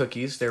Oreo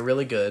cookies. They're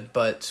really good,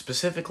 but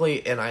specifically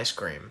in ice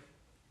cream.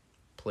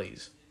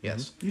 Please.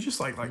 Yes, You just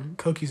like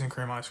cookies and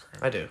cream ice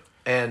cream. I do.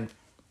 And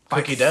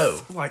Like, cookie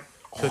dough. Like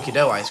Cookie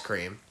dough ice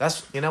cream.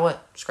 That's, you know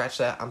what? Scratch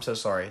that. I'm so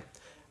sorry.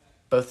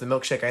 Both the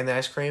milkshake and the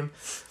ice cream.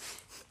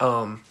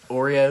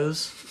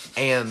 Oreos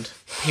and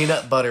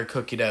peanut butter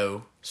cookie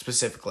dough,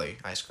 specifically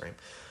ice cream.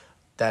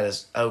 That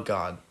is, oh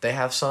God. They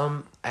have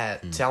some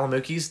at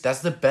Salamuki's.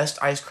 That's the best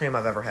ice cream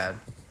I've ever had.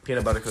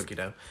 Peanut butter cookie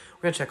dough.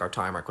 We're going to check our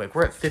time right quick.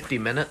 We're at 50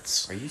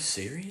 minutes. Are you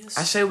serious?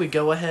 I say we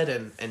go ahead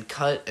and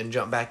cut and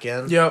jump back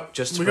in. Yep.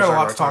 Just to We got a preserve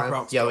lot our to talk time.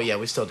 about Yeah, still. yeah,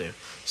 we still do.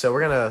 So we're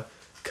going to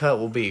cut.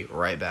 We'll be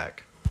right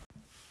back.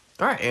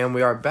 All right, and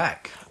we are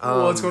back.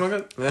 What's going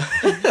on, guys?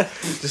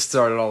 Just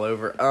started all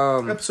over.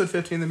 Episode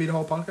 15 of the Media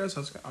Hall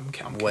podcast. I'm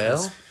kidding.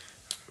 Well,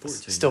 14.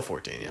 still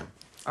 14, yeah.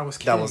 I was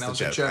kidding. That was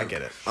the a joke. I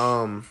get it.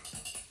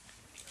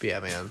 But yeah,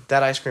 man,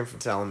 that ice cream from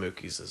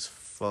Salamuki's is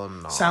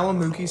phenomenal.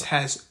 Salamuki's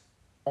has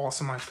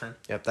awesome ice cream.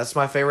 Yep, that's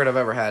my favorite I've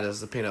ever had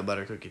is the peanut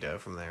butter cookie dough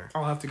from there.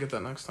 I'll have to get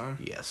that next time.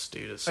 Yes,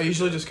 dude. It's I so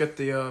usually good. just get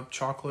the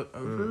chocolate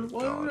overload,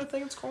 God. I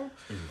think it's called.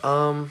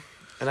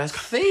 And I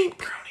think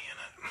Brownie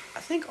in it. I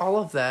think all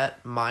of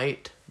that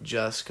might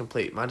just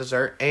complete my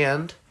dessert.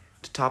 And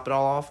to top it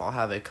all off, I'll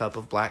have a cup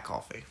of black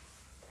coffee.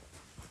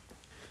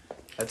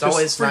 It's Just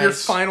always for nice. your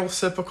final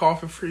sip of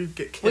coffee before you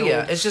get killed. Well,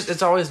 yeah,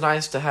 it's always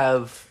nice to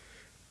have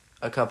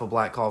a cup of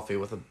black coffee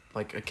with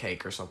a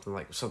cake or something,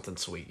 like something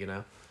sweet, you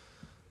know.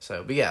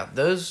 So, but yeah,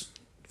 those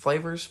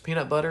flavors,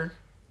 peanut butter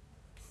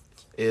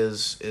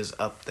is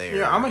up there.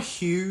 Yeah, I'm a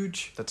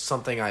huge. That's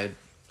something I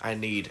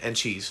need, and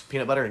cheese.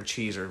 Peanut butter and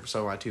cheese are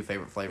some of my two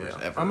favorite flavors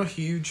ever. I'm a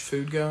huge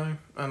food guy,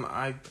 and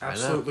I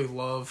absolutely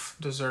love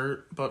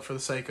dessert. But for the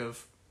sake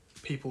of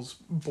people's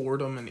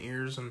boredom and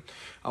ears, and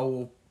I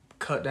will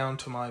cut down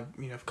to my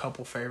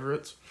couple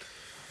favorites.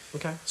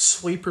 Okay.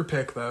 Sleeper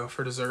pick though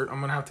for dessert, I'm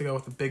gonna have to go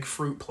with a big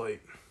fruit plate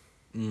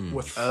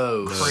with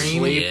Oh, cream,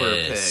 sleeper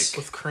Yes. pick.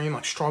 with cream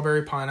like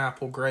strawberry,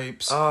 pineapple,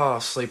 grapes. Oh,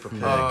 sleeper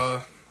pick.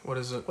 What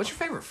is it? What's your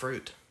favorite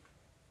fruit?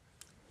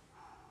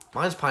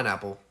 Mine's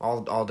pineapple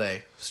all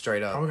day,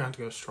 straight up. I'm gonna have to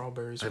go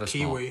strawberries I or got a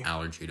small kiwi.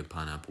 allergy to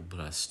pineapple,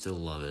 but I still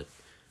love it.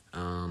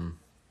 I'm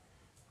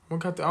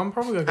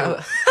probably gonna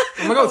go.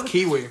 I'm gonna go with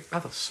kiwi. I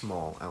have a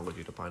small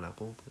allergy to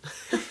pineapple.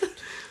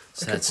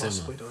 It could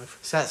possibly Satsuma. die.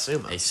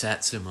 Satsuma. A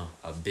satsuma.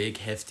 A big,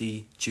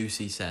 hefty,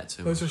 juicy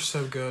satsuma. Those are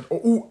so good. Oh,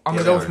 ooh, I'm Yeah, gonna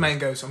they go are. with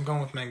mangoes. I'm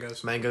going with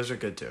mangoes. Mangoes are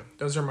good too.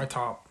 Those are my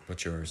top.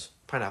 What's yours?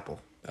 Pineapple.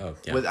 Oh,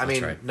 yeah, I that's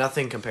mean, right.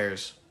 nothing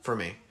compares for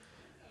me.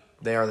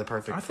 They are the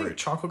perfect I think fruit.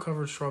 chocolate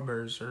covered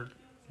strawberries are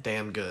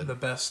Damn good. the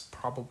best.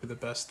 Probably the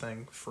best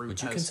thing fruit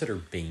Would you has. consider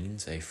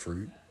beans a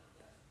fruit?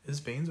 Is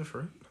beans a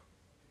fruit?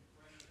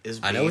 Is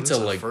I know it's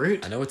beans a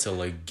fruit. I know it's a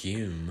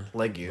legume.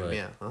 Legume, but-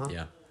 yeah. Uh-huh.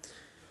 Yeah.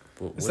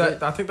 But Is would that?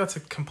 it- I think that's a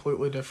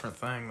completely different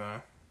thing,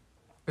 though.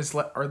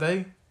 Are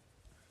they?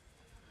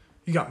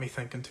 You got me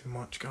thinking too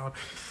much. God,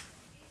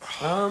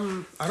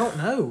 I don't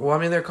know. Well,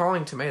 I mean, they're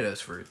calling tomatoes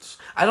fruits.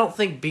 I don't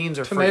think beans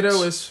are Tomato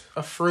fruits. is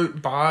a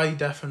fruit by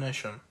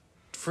definition.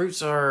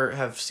 Fruits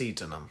have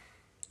seeds in them.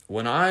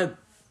 when I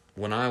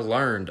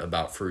learned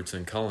about fruits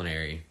in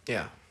culinary,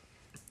 Yeah.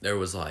 there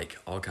was like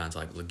all kinds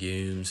of like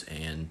legumes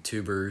and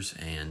tubers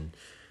and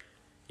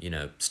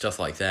stuff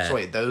like that. So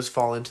wait, those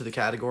fall into the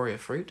category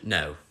of fruit?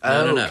 No. Oh,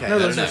 No, no, no. okay. No, No,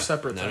 those no, are no.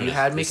 separate No, things. no, You no.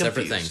 had me They're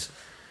separate confused. things.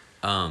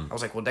 I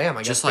was like, well, damn,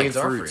 I guess Just like beans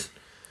are fruits. fruit.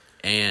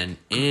 And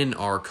in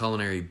our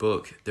culinary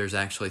book, there's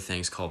actually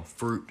things called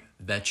fruit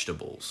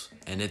vegetables,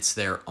 and it's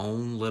their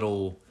own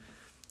little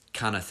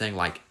kind of thing,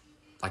 like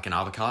an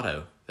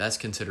avocado. That's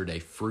considered a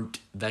fruit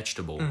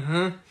vegetable.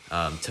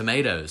 Mm-hmm.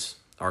 Tomatoes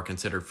are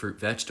considered fruit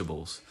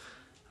vegetables.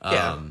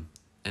 Yeah.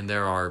 And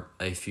there are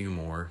a few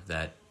more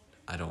that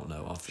I don't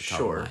know off the top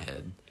Sure. of my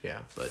head. Yeah,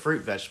 But-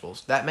 fruit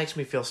vegetables. That makes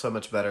me feel so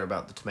much better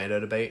about the tomato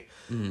debate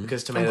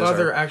because I'm tomatoes glad are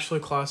they're actually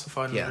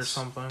classified under yes,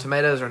 something.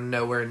 tomatoes are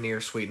nowhere near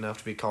sweet enough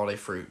to be called a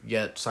fruit.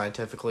 Yet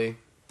scientifically,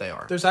 they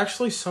are. There's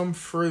actually some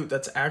fruit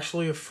that's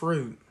actually a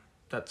fruit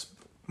that's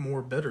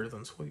more bitter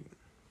than sweet.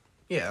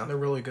 Yeah, They're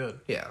really good.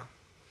 yeah.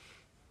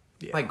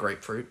 Yeah. Like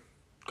grapefruit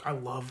I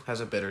love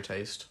has a bitter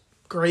taste.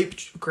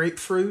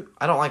 grapefruit.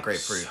 I don't like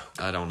grapefruit.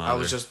 I don't know. I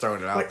was just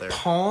throwing it out Like there.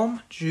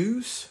 palm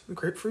juice, the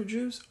grapefruit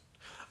juice.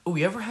 Oh,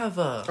 you ever have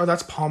Oh,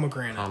 that's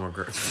pomegranate.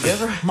 pomegranate. You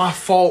ever My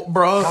fault,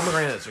 bro.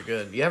 pomegranates are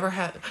good. You ever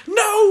had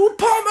no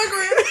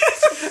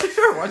pomegranates?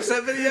 You ever watched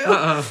that video?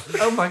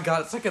 Oh my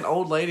god, it's like an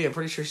old lady. I'm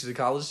pretty sure she's a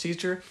college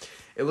teacher.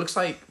 It looks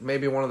like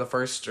maybe one of the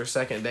first or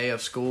second day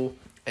of school,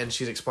 and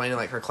she's explaining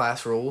like her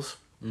class rules.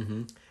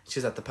 Mm-hmm.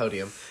 She's at the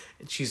podium,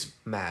 and she's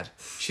mad.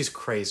 She's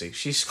crazy.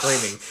 She's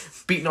screaming,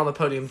 beating on the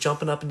podium,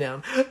 jumping up and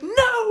down.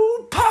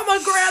 No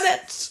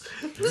pomegranates!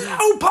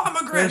 No And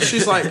pomegranates!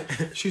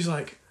 she's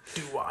like,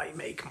 do I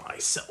make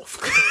myself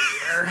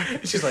clear?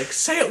 She's like,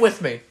 say it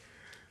with me.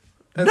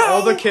 And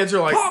all the kids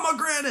are like,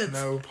 pomegranates.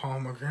 no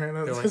pomegranates,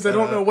 They're like, because they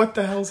don't know what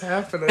the hell's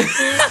happening.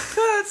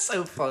 That's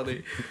so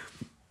funny.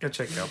 Go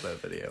check out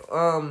that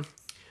video.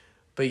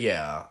 But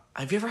yeah,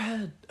 have you ever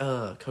had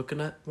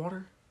coconut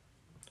water?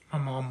 My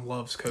mom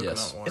loves coconut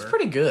Yes. water. It's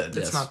pretty good.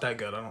 It's Yes. not that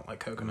good. I don't like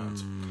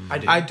coconuts. I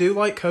do. I do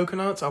like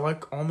coconuts. I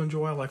like almond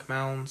joy. I like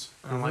mounds.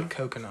 And I like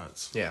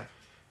coconuts. Yeah.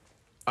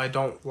 I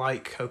don't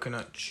like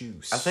coconut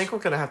juice. I think we're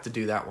gonna have to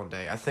do that one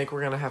day. I think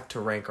we're gonna have to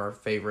rank our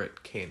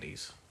favorite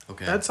candies.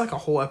 Okay. that's like a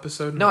whole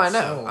episode. in No, I know.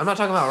 itself. I'm not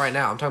talking about right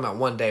now. I'm talking about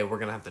one day we're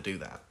gonna have to do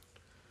that.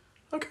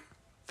 Okay.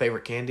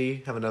 Favorite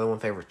candy. Have another one.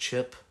 Favorite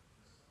chip.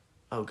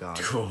 Oh god.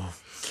 cool.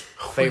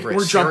 Favorite.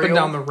 We're jumping cereal?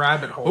 down the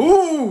rabbit hole.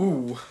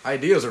 Ooh.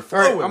 Ideas are All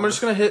flowing. right, I'm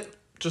just gonna hit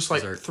just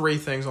like Dessert. 3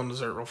 things on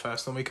dessert real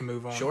fast, then we can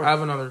move on. Sure. I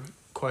have another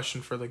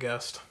question for the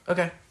guest.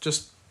 Okay.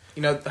 Just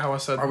how I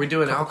said. Are we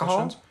doing couple alcohol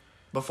questions?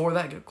 before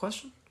that good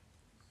question?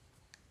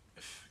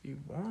 If you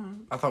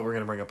want. I thought we were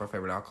gonna bring up our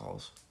favorite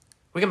alcohols.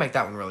 We can make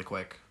that one really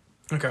quick.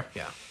 Okay.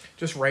 Yeah.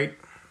 Just rate.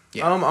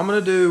 Yeah. I'm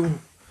gonna do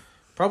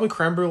probably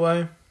creme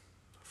brulee,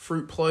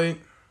 fruit plate,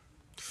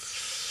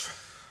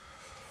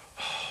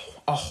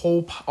 a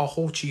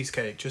whole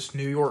cheesecake, just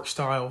New York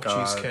style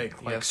God,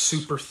 cheesecake, like yes.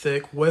 super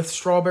thick with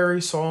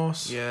strawberry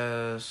sauce.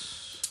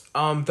 Yes.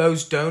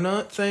 Those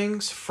donut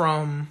things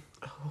from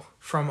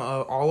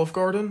Olive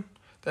Garden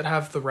that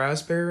have the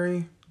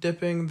raspberry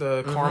dipping,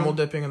 the caramel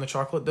dipping, and the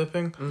chocolate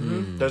dipping.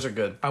 Mm-hmm. Those are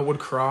good. I would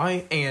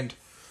cry. And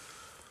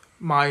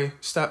my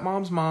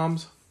stepmom's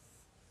mom's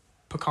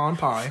pecan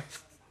pie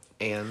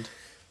And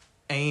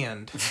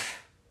and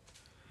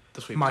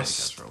the sweet my potato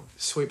casserole.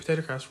 sweet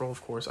potato casserole,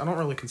 of course. I don't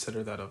really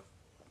consider that a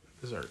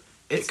dessert.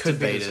 It's could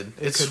be debated.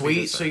 des- it It's could be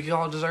sweet, dessert. so you can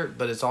call it dessert,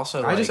 but it's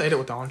also I just ate it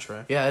with the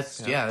entree. Yeah, it's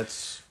Yeah.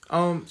 it's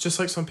Just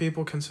like some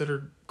people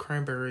consider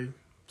cranberry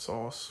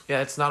sauce.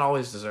 it's not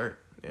always dessert.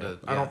 Yeah,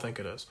 I don't think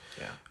it is.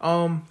 Yeah. But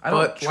I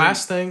don't treat-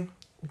 last thing,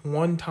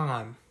 one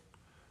time,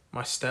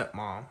 my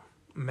stepmom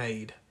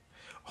made.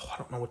 Oh, I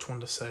don't know which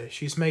one to say.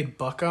 She's made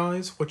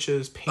Buckeyes, which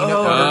is peanut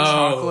butter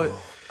chocolate.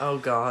 Oh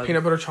god.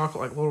 Peanut butter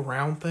chocolate, like little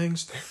round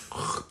things.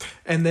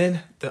 And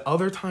then the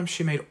other time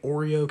she made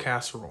Oreo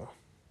casserole.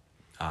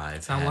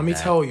 I've Now had let me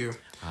that. tell you,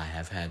 I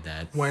have had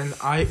that. when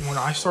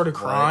I started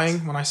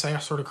crying, when I say I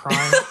started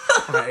crying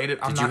when I ate it,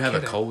 I'm Did not you have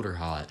kidding. a cold or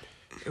hot?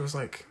 It was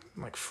like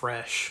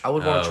fresh. I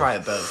would want Oh. to try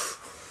it both.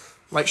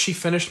 Like she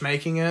finished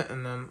making it,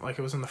 and then like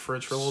it was in the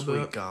fridge for a little Sweet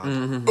bit. god.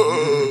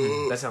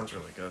 That sounds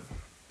really good.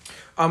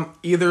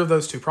 Either of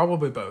those two,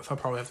 probably both. I'll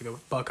probably have to go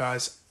with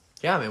Buckeyes.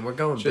 Yeah, man, we're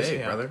going Just- big,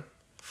 yeah. brother.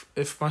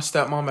 If my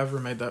stepmom ever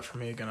made that for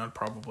me again, I'd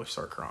probably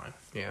start crying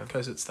Yeah,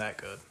 because it's that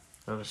good.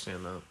 I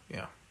understand that.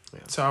 Yeah. Yeah.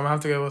 So I'm gonna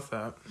have to go with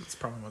that. It's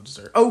probably my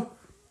dessert. Oh,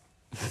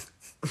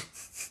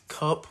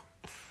 cup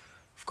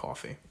of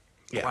coffee,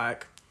 Yeah.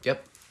 black.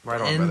 Yep,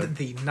 right on, End brother.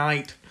 the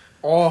night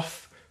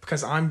off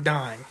because I'm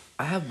dying.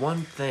 I have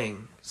one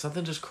thing.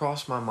 Something just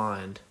crossed my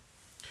mind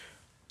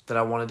that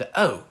I wanted to.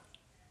 Oh,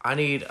 I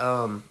need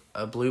a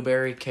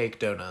blueberry cake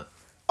donut.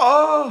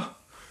 Oh,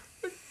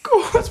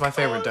 God. That's my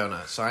favorite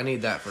donut, so I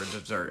need that for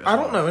dessert. As I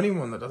don't well. know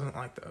anyone that doesn't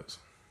like those.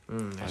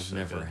 They're I've so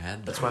never good.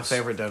 had That's those. my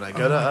favorite donut. Oh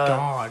Go to my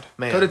God.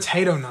 man. Go to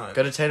Tato Nut.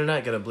 Go to Tater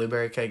Nut. Get a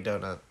blueberry cake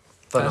donut.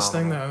 Best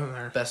thing Phenomenal. though.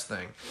 There. Best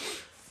thing.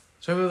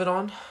 So moving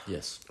on.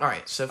 Yes. All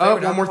right. So Oh,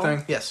 favorite one more alcohol?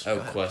 thing. Yes. Oh,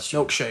 go ahead. question.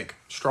 Milkshake,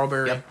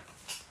 strawberry, Yep.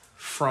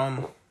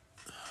 from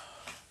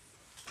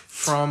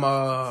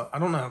I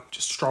don't know,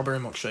 just strawberry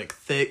milkshake,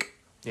 thick.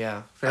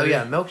 Yeah. Very-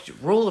 Oh yeah.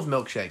 Rule of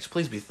milkshakes.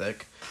 Please be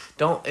thick.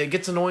 Don't. It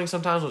gets annoying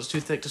sometimes when it's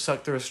too thick to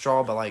suck through a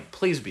straw, but like,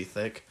 please be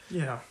thick.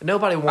 Yeah.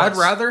 Nobody wants.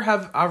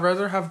 I'd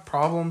rather have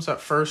problems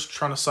at first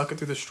trying to suck it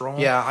through the straw.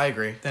 Yeah, I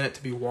agree. Than it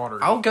to be watery.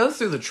 I'll go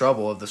through the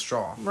trouble of the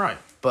straw. Right.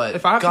 But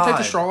If I have to take the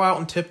God- straw out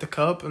and tip the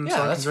cup and Yeah,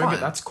 so I that's can drink fine.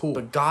 it, that's cool.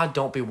 But God,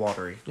 don't be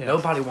watery. Yeah.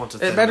 Nobody wants a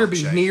thin It better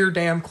be milkshake. near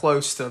damn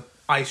close to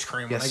ice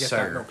cream when Yes, I get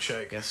sir. that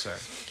milkshake. Yes, sir.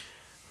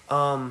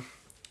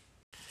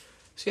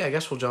 So yeah, I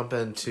guess we'll jump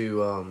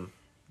into.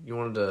 You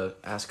wanted to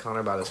ask Connor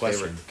about his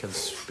Question. favorite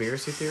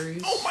conspiracy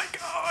theories. Oh my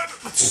God.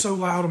 That's so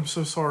loud. I'm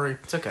so sorry.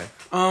 It's okay.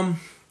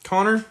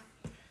 Connor,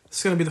 this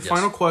is going to be the Yes.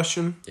 final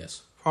question.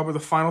 Yes. Probably the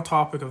final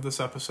topic of this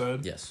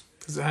episode. Yes.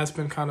 Because it has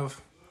been kind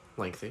of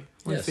Lengthy.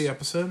 lengthy Yes.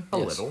 episode. A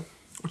Yes. little.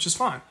 Which is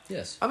fine.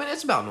 Yes. I mean,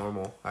 it's about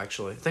normal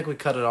actually. I think we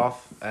cut it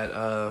off at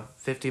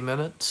 50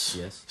 minutes.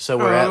 Yes. So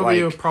we're at that'll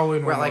be like probably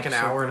we're at normal like an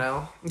episode hour then.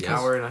 now. Yes.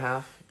 Hour and a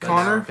half. An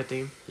Connor? hour and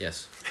 15.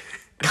 Yes.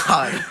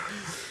 God.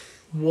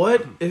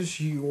 What is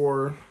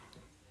your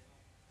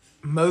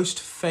most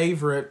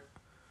favorite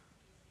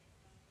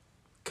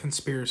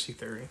conspiracy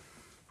theory?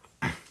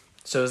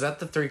 So is that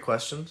the 3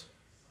 questions?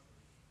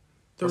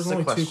 There's What's the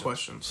only question? 2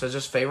 questions. So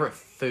just favorite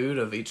food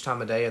of each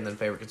time of day and then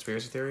favorite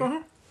conspiracy theory?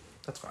 Uh-huh.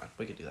 That's fine.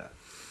 We could do that.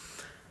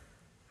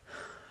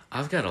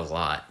 I've got a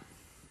lot,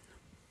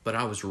 but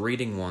I was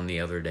reading one the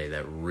other day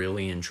that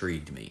really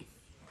intrigued me.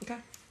 Okay.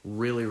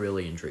 Really,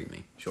 really intrigued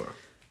me. Sure.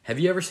 Have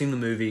you ever seen the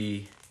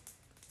movie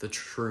The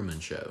Truman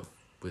Show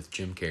with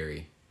Jim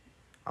Carrey?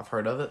 I've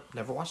heard of it.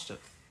 Never watched it.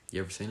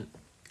 You ever seen it?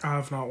 I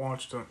have not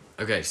watched it.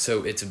 Okay,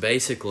 so it's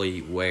basically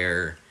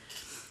where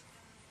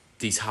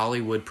these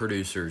Hollywood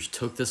producers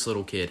took this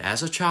little kid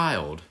as a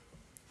child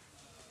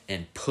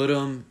and put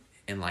him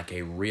in like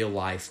a real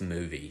life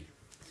movie.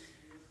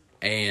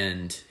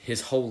 And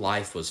his whole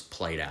life was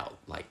played out,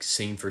 like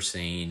scene for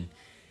scene.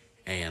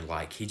 And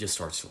like he just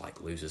starts to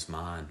like lose his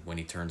mind when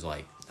he turns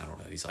like, I don't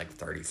know, he's like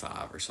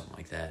 35 or something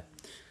like that.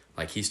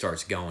 Like he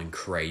starts going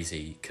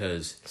crazy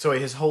because, So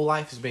wait, his whole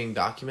life is being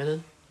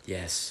documented?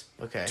 yes,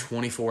 Okay.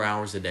 24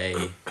 hours a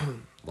day,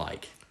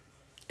 like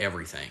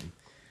everything.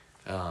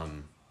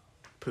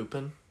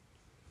 Pooping?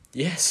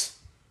 Yes,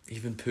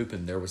 even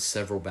pooping. There was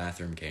several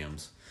bathroom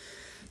cams.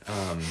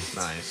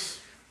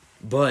 Nice.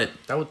 But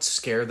That would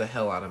scare the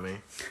hell out of me.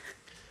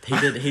 he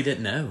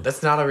didn't know.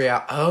 That's not a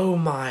real. Oh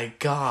my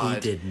God. He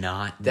did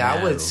not That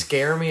know. would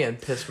scare me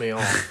and piss me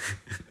off.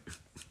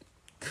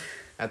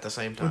 At the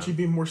same time. Would you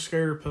be more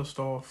scared or pissed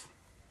off?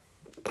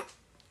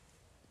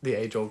 The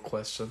age-old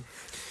question.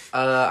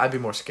 I'd be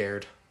more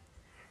scared.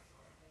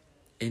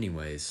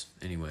 Anyways.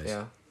 Yeah.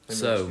 I'd be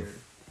So, more scared.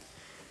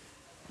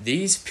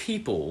 these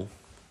people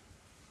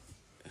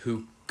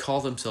who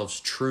call themselves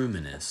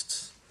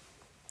Trumanists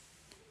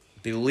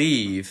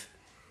believe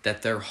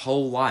that their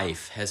whole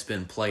life has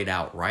been played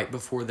out right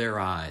before their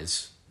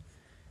eyes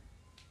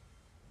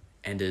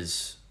and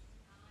is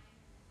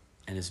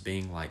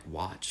being like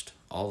watched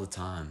all the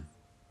time.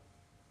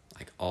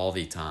 Like all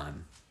the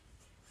time.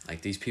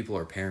 Like these people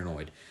are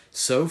paranoid.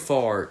 So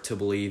far to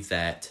believe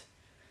that,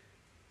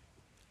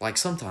 like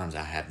sometimes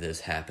I have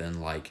this happen,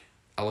 like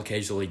I'll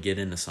occasionally get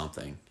into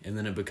something and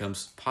then it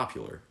becomes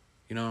popular.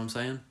 You know what I'm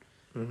saying?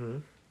 Mm-hmm.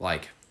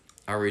 Like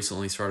I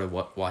recently started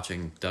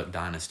watching Duck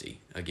Dynasty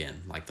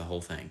again, like the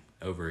whole thing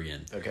over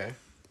again. Okay.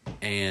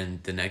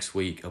 And the next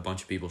week, a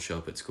bunch of people show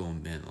up at school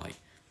and been like,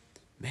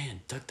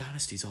 man, Duck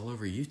Dynasty's all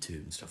over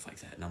YouTube and stuff like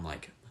that. And I'm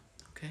like,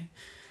 okay.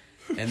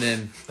 And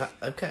then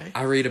Okay.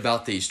 I read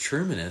about these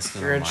Trumanists.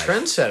 And You're a I'm like,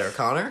 trendsetter,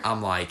 Connor.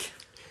 I'm like,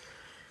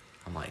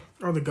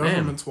 Or the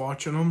government's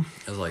watching them?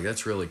 I was like,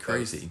 that's really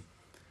crazy.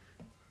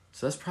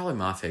 So that's probably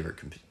my favorite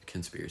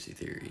conspiracy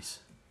theories.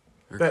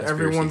 Or That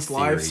conspiracy everyone's theory.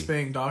 life's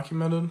being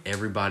documented?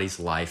 Everybody's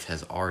life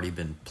has already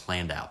been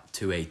planned out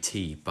to a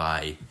T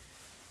by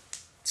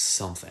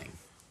something.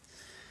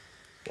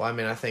 Well, I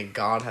mean, I think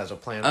God has a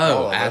plan for all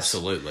Oh, of us.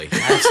 absolutely.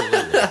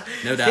 Absolutely.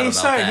 No doubt He's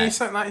about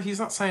saying, that. he's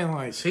not saying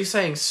like, So he's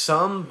saying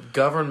some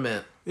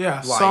government. yeah,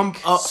 Like, some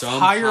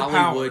higher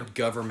Hollywood power.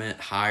 government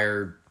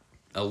hired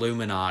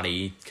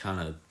Illuminati kind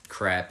of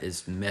crap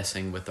is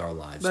messing with our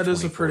lives. That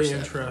is a pretty 24/7.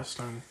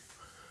 interesting.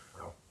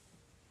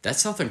 That's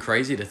something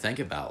crazy to think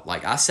about.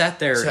 Like I sat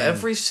there So and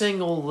every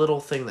single little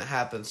thing that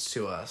happens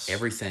to us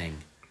everything.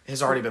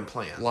 has already been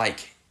planned.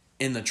 Like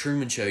in the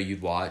Truman Show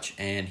you'd watch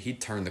and he'd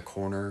turn the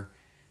corner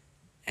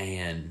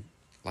and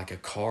like a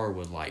car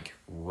would like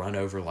run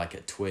over like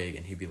a twig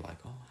and he'd be like,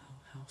 oh,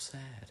 how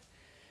sad.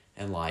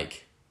 And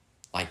like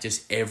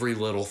just every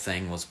little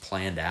thing was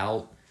planned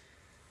out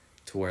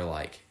to where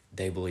like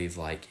they believe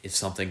like if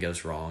something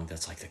goes wrong,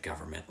 that's like the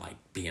government like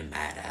being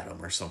mad at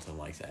them or something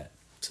like that.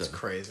 So It's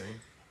crazy.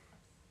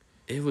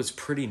 it was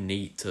pretty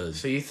neat to.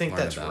 So you think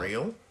learn that's about.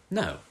 real?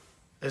 No,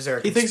 Is there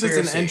a He thinks it's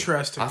an conspiracy?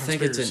 interesting I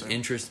think it's an conspiracy.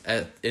 interest.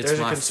 It's There's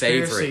a my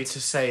conspiracy favorite.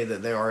 to say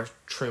that there are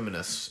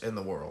Trumanists in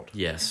the world.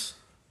 Yes,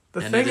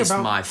 The and thing it is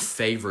about my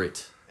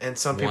favorite And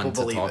some people one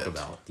to believe talk it.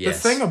 about. the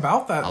Yes. thing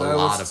about that A though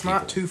lot is of it's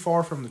not people. too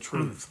far from the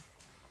truth.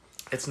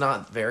 It's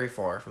not very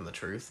far from the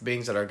truth,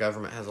 being that our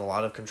government has a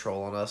lot of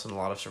control on us and a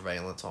lot of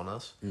surveillance on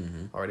us.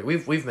 Mm-hmm. Already,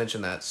 we've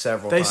mentioned that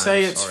several They times.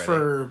 say it's already.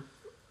 for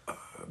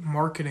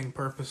marketing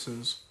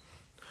purposes.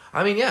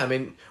 I mean, yeah. I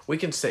mean, we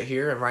can sit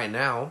here and right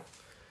now.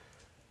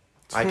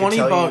 I can $20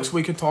 tell you-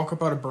 we could talk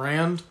about a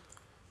brand.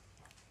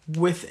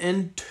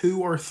 Within 2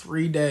 or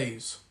 3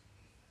 days,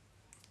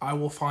 I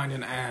will find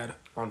an ad.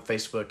 on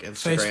Facebook,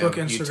 Instagram,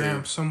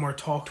 Instagram, YouTube. somewhere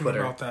talking Twitter.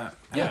 about that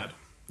Yeah. ad.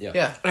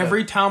 Yeah.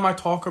 Every time I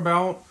talk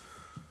about...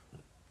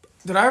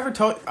 Did I ever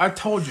tell... I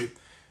told you.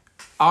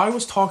 I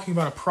was talking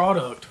about a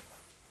product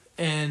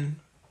in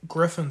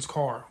Griffin's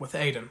car with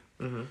Aiden.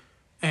 Mm-hmm.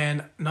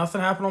 And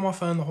nothing happened on my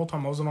phone the whole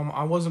time.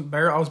 I was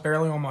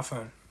barely on my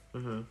phone.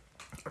 Mm-hmm.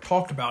 I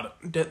talked about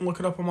it. Didn't look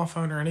it up on my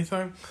phone or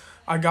anything.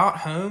 I got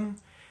home,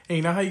 and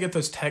you know how you get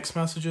those text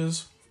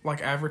messages,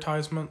 like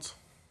advertisements?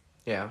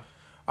 Yeah.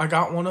 I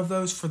got one of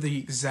those for the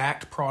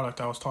exact product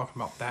I was talking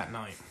about that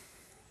night.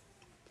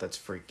 That's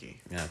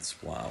freaky.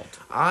 That's wild.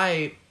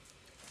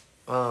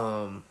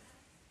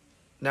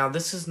 Now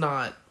this is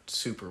not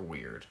super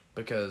weird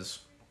because,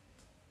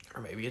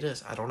 or maybe it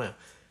is, I don't know.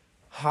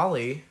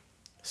 Holly,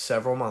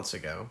 several months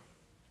ago,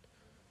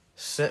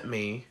 sent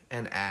me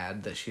an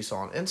ad that she saw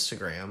on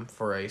Instagram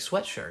for a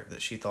sweatshirt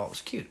that she thought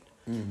was cute.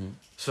 Mm-hmm.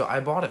 So I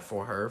bought it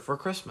for her for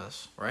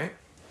Christmas, right?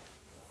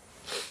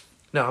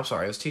 No, I'm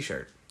sorry, it was a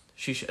t-shirt.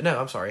 No,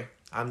 I'm sorry.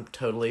 I'm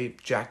totally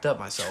jacked up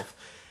myself.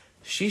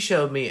 She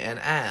showed me an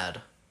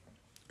ad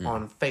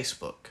on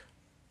Facebook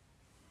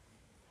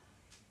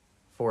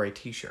for a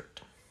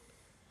t-shirt.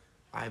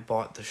 I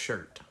bought the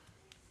shirt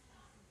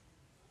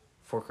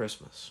for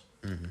Christmas.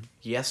 Mm-hmm.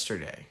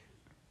 Yesterday,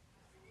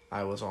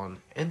 I was on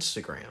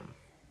Instagram,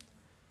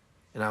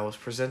 and I was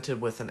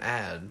presented with an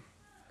ad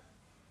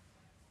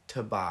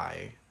to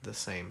buy the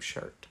same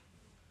shirt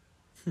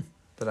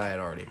that I had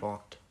already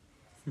bought.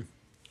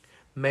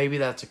 Maybe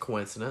that's a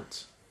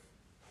coincidence.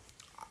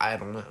 I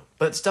don't know.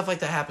 But stuff like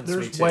that happens to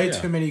me too. There's way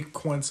too many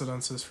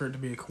coincidences for it to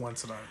be a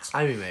coincidence.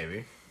 I mean,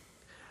 maybe.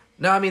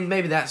 No, I mean,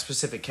 maybe that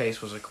specific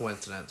case was a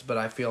coincidence, but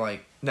I feel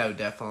like, no,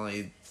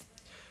 definitely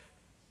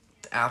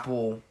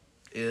Apple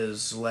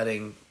is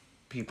letting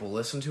people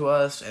listen to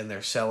us, and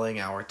they're selling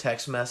our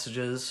text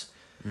messages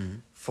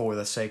for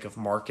the sake of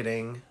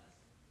marketing.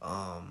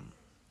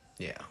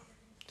 Yeah.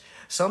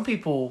 Some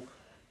people,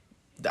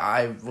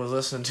 I was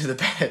listening to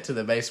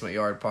the Basement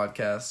Yard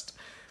podcast,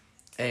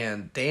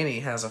 and Danny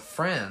has a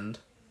friend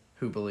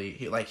who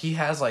he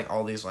has like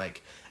all these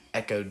like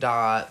Echo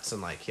Dots,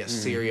 and like he has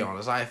Siri on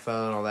his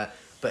iPhone, all that,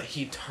 but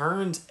he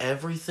turns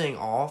everything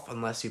off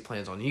unless he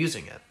plans on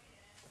using it,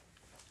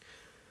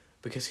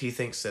 because he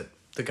thinks that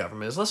the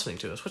government is listening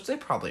to us, which they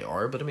probably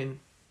are, but I mean,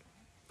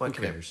 what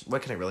can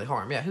it really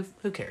harm? Yeah,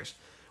 who cares?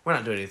 We're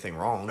not doing anything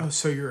wrong. Oh,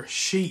 so you're a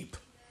sheep.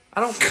 I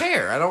don't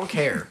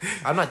care.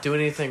 I'm not doing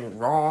anything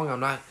wrong.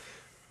 I'm not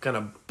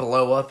gonna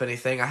blow up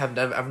anything. I've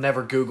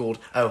never Googled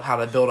how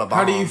to build a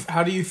bomb.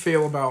 How do you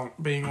feel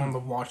about being on the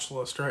watch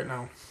list right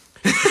now?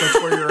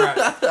 That's where you're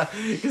at.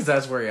 Because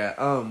that's where you're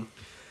at.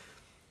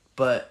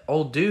 But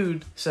old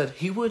dude said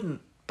he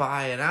wouldn't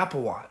buy an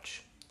Apple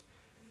Watch.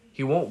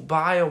 He won't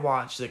buy a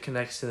watch that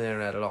connects to the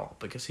internet at all,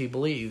 because he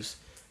believes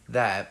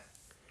that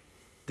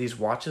these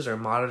watches are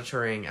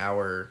monitoring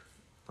our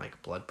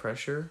like blood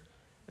pressure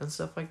and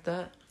stuff like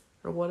that,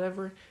 or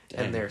whatever.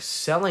 Dang. And they're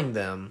selling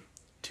them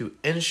to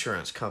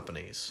insurance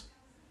companies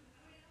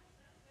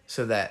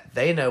so that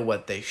they know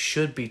what they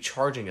should be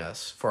charging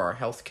us for our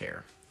health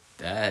care.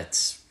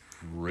 That's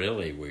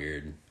really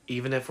weird.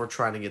 Even if we're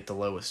trying to get the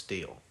lowest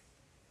deal.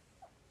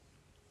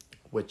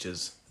 Which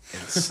is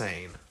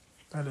insane.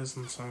 That is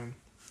insane.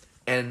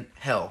 And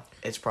hell,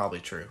 it's probably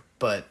true.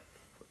 But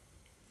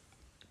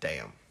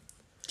damn.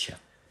 Yeah.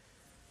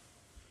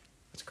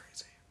 That's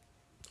crazy.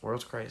 The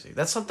world's crazy.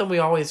 That's something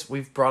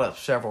we've brought up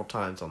several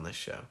times on this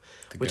show.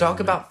 We talk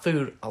about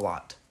food a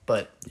lot,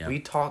 but we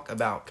talk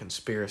about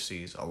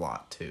conspiracies a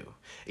lot too.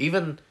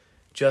 Even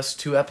just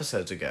 2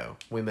 episodes ago,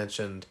 we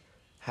mentioned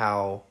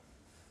how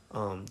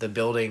the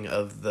building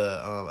of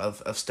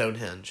of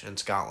Stonehenge in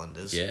Scotland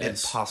is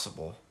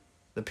impossible.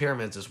 The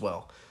pyramids as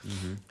well.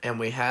 Mm-hmm. And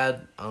we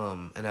had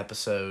an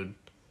episode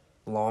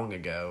long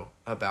ago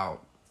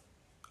about,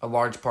 a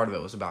large part of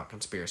it was about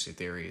conspiracy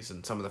theories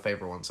and some of the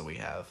favorite ones that we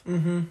have.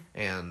 Mm-hmm.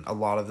 And a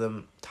lot of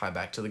them tie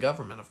back to the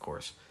government, of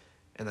course.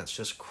 And that's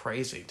just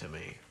crazy to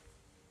me.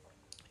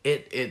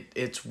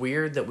 It's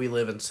weird that we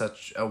live in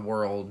such a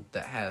world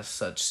that has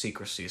such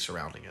secrecy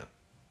surrounding it.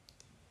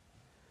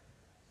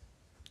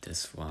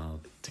 That's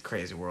wild. It's a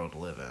crazy world to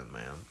live in,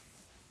 man.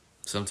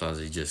 Sometimes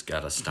you just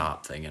gotta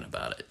stop thinking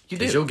about it. You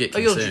do. You'll get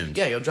consumed.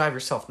 You'll drive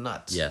yourself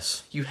nuts.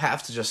 Yes. You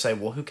have to just say,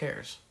 well, who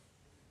cares?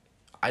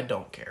 I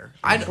don't care.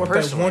 It's what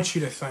they want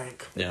you to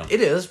think. Yeah. It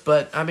is,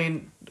 but, I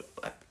mean,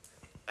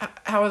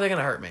 how are they going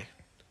to hurt me?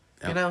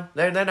 Yep. You know?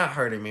 They're not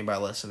hurting me by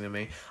listening to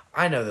me.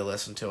 I know they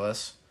listen to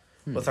us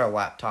with our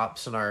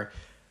laptops and our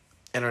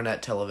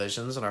internet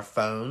televisions and our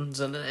phones,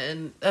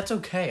 and that's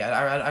okay.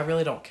 I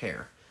really don't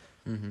care.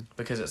 Mm-hmm.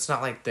 Because it's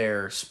not like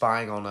they're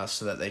spying on us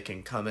so that they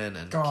can come in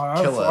and kill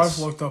us.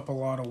 I've looked up a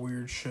lot of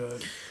weird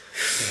shit.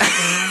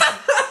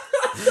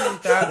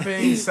 That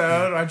being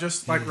said, I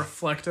just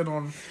reflected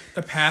on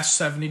the past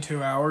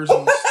 72 hours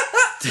and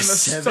the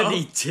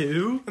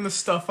 72 and the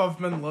stuff I've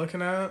been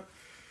looking at.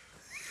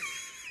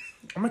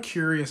 I'm a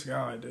curious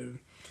guy, dude.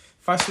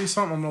 If I see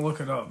something, I'm gonna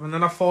look it up, and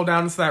then I fall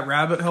down into that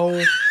rabbit hole,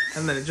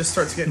 and then it just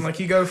starts getting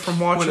you go from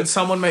watching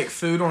someone make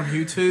food on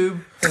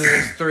YouTube, and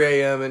it's 3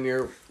 a.m.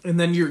 and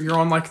then you're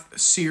on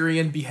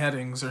Syrian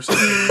beheadings or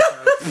something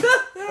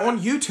on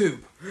YouTube.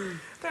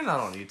 They're not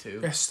on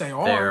YouTube. Yes, they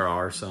are. There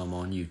are some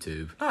on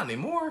YouTube. Not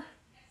anymore.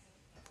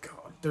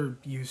 God, there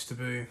used to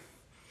be.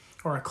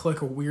 Or I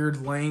click a weird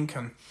link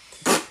and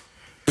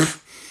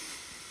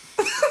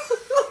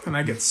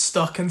I get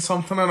stuck in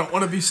something I don't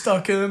want to be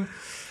stuck in.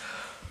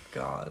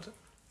 God.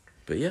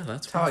 But yeah,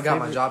 that's how I got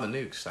my job at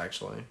Nukes,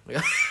 actually.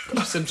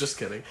 I'm just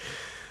kidding.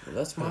 Well,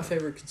 that's my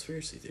favorite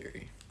conspiracy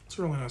theory. It's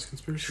a really nice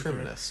conspiracy theory.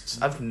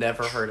 Treminists. I've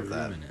never heard of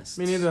that.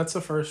 Me neither. That's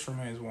the first for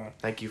me as well.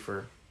 Thank you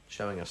for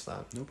showing us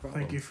that. No problem.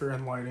 Thank you for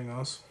enlightening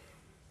us.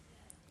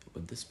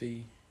 Would this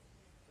be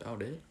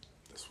about it?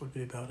 This would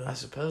be about I it.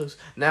 suppose.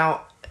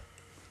 Now,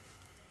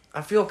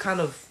 I feel kind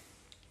of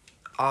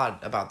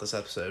odd about this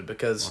episode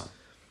because Why?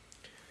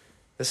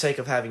 the sake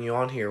of having you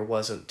on here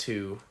wasn't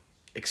to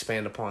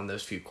expand upon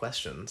those few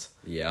questions,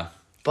 Yeah.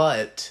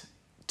 but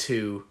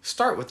to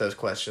start with those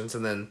questions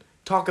and then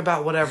talk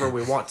about whatever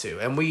we want to.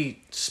 And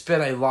we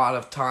spent a lot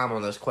of time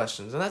on those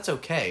questions, and that's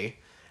okay.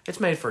 It's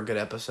made for a good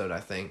episode, I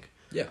think.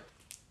 Yeah.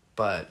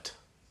 But,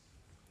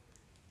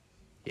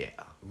 yeah.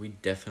 We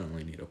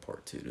definitely need a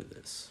part 2 to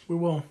this. We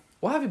will.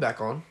 We'll have you back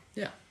on.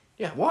 Yeah.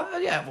 Yeah, well,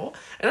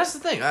 and that's the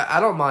thing. I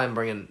don't mind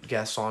bringing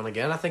guests on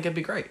again. I think it'd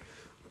be great.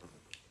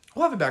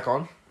 We'll have you back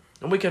on,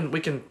 and we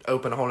can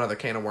open a whole other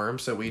can of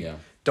worms so we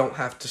don't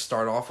have to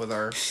start off with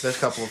those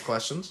couple of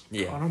questions.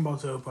 Yeah. I'm about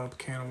to open up a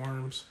can of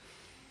worms.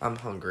 I'm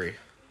hungry.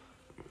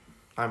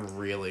 I'm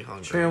really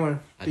hungry. Chandler,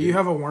 I do do. you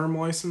have a worm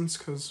license?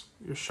 Because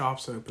your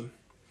shop's open.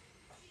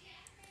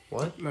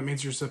 What? That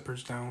means your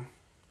zipper's down.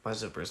 My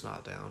zipper's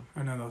not down.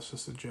 I know that's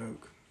just a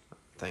joke.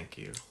 Thank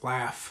you.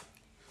 Laugh.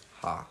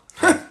 Ha.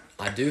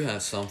 I do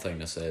have something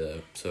to say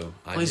though. So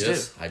I Please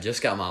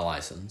just got my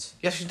license.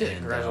 Yes, you did. And,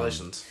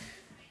 Congratulations.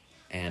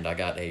 And I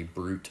got a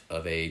brute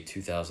of a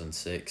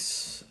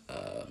 2006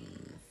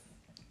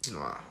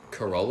 Mwah.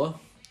 Corolla.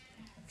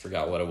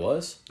 Forgot what it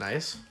was.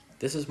 Nice.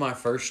 This is my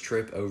first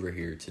trip over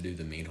here to do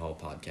the Meat Hall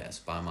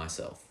podcast by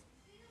myself.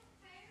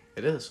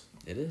 It is.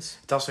 It is.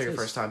 It's also It your is.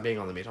 first time being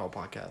on the Meat Hall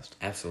podcast.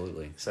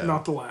 Absolutely. So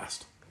Not the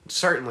last.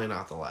 certainly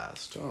not the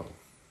last. Oh,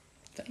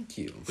 thank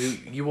you.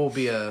 You will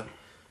be a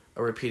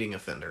repeating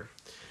offender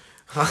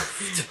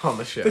on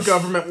the show. The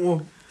government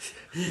will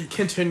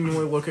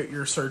continually look at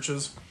your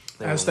searches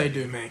as will. they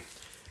do me.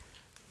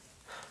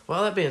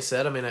 Well, that being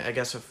said, I mean, I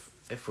guess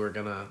if we're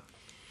gonna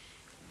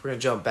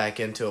jump back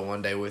into it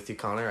one day with you,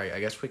 Connor, I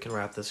guess we can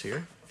wrap this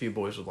here. If you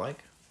boys would like.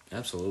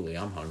 Absolutely.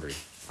 I'm hungry.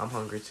 I'm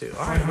hungry too.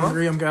 All I'm right. Well,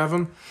 hungry. I'm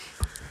Gavin.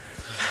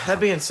 that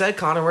being said,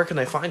 Connor, where can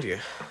they find you?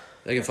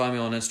 They can find me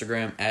on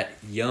Instagram at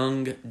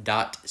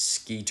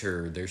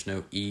young.skeeter. There's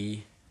no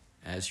E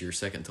as your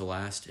second to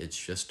last. It's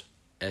just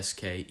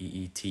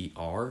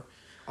SKEETR.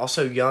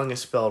 Also, Young is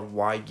spelled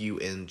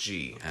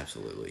YUNG.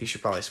 Absolutely. You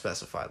should probably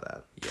specify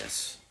that.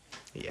 Yes.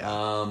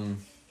 Yeah.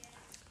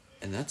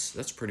 And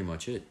that's pretty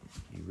much it.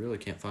 You really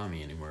can't find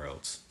me anywhere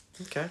else.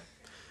 Okay.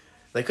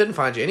 They couldn't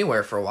find you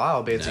anywhere for a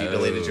while, because you No.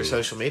 deleted your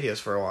social medias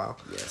for a while.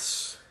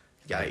 Yes.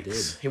 I Yikes.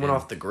 did. He went And-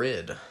 off the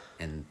grid.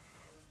 And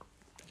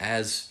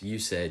as you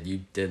said,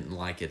 you didn't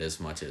like it as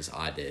much as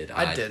I did.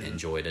 I didn't.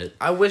 Enjoyed it.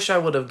 I wish I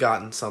would have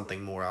gotten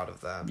something more out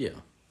of that. Yeah.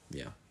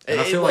 Yeah. And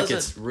I It feel like wasn't-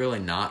 it's really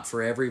not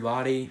for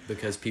everybody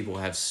because people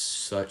have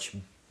such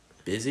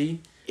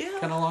busy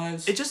kind of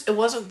lives. It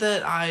wasn't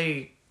that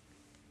I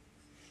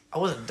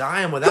wasn't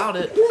dying without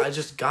it. I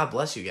just, God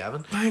bless you,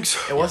 Gavin. Thanks.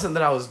 It wasn't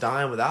that I was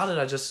dying without it.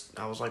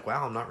 I was like,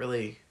 wow, I'm not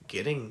really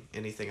getting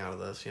anything out of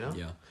this, you know?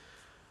 Yeah.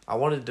 I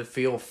wanted to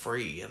feel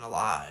free and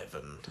alive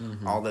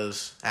and all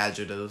those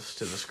adjectives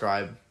to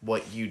describe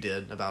what you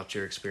did about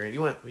your experience.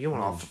 You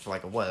went off for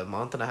like a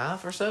month and a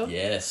half or so?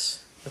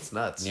 Yes. That's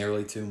nuts.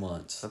 Nearly 2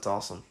 months. That's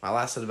awesome. I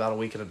lasted about a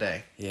week and a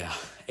day. Yeah.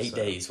 8 So-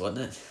 days,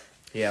 wasn't it?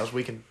 Yeah, it was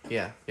week and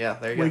there you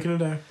go. Week in a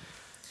day.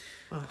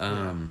 But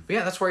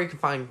yeah, that's where you can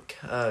find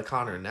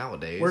Connor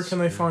nowadays. Where can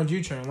they find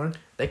you, Chandler?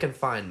 They can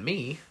find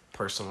me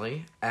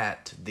personally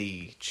at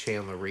the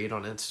Chandler Reed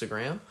on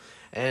Instagram.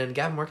 And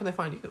Gavin, where can they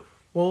find you?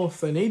 Well,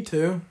 if they need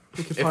to,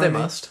 they can If find they me.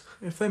 must.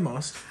 If they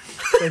must.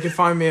 They can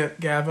find me at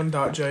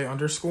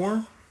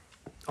gavin.j_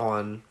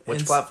 On which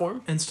Inst-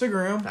 platform?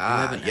 Instagram. You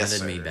Ah, haven't yes,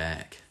 added me sir.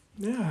 back.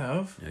 Yeah, I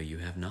have. No, you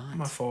have not.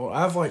 My fault.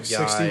 I have like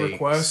 60 Yikes.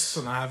 requests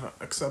and I haven't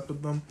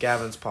accepted them.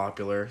 Gavin's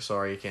popular.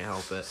 Sorry, you can't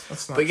help it.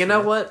 That's not But you know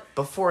true. what?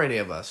 Before any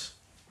of us,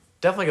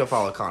 definitely go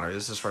follow Connor.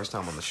 This is his first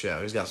time on the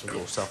show. He's got some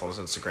cool stuff on his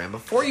Instagram.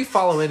 Before you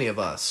follow any of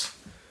us,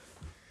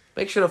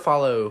 make sure to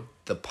follow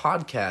the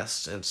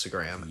podcast's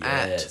Instagram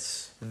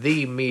Yes. at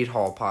the Meat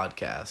Hall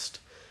Podcast.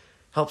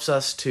 Helps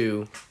us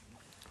to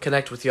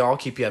connect with y'all,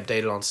 keep you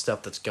updated on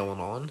stuff that's going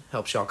on.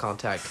 Helps y'all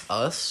contact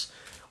us.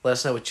 Let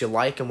us know what you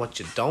like and what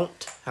you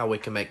don't. How we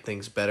can make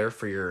things better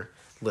for your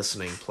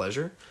listening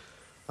pleasure.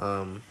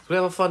 We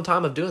have a fun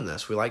time of doing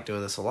this. We like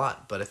doing this a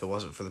lot. But if it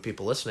wasn't for the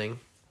people listening,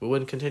 we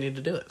wouldn't continue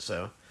to do it.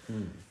 So,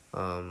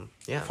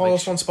 yeah. Follow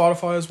us on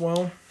Spotify as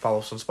well. Follow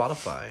us on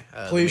Spotify.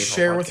 Please Meat Hall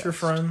share with your Podcast.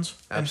 friends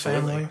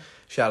Absolutely. and family.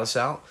 Shout us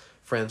out.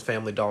 Friends,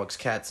 family, dogs,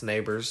 cats,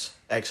 neighbors,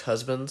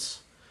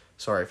 ex-husbands.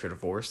 Sorry if you're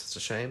divorced. It's a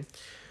shame.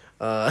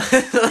 But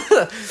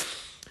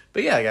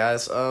yeah,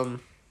 guys.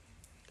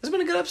 It's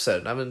been a good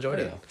episode. I've enjoyed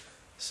it.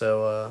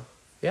 So,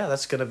 yeah,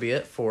 that's going to be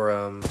it for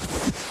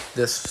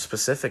this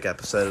specific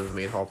episode of the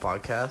Meat Hall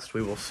Podcast.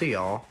 We will see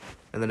y'all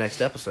in the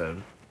next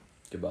episode.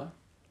 Goodbye.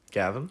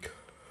 Gavin?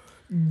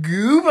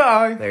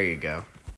 Goodbye. There you go.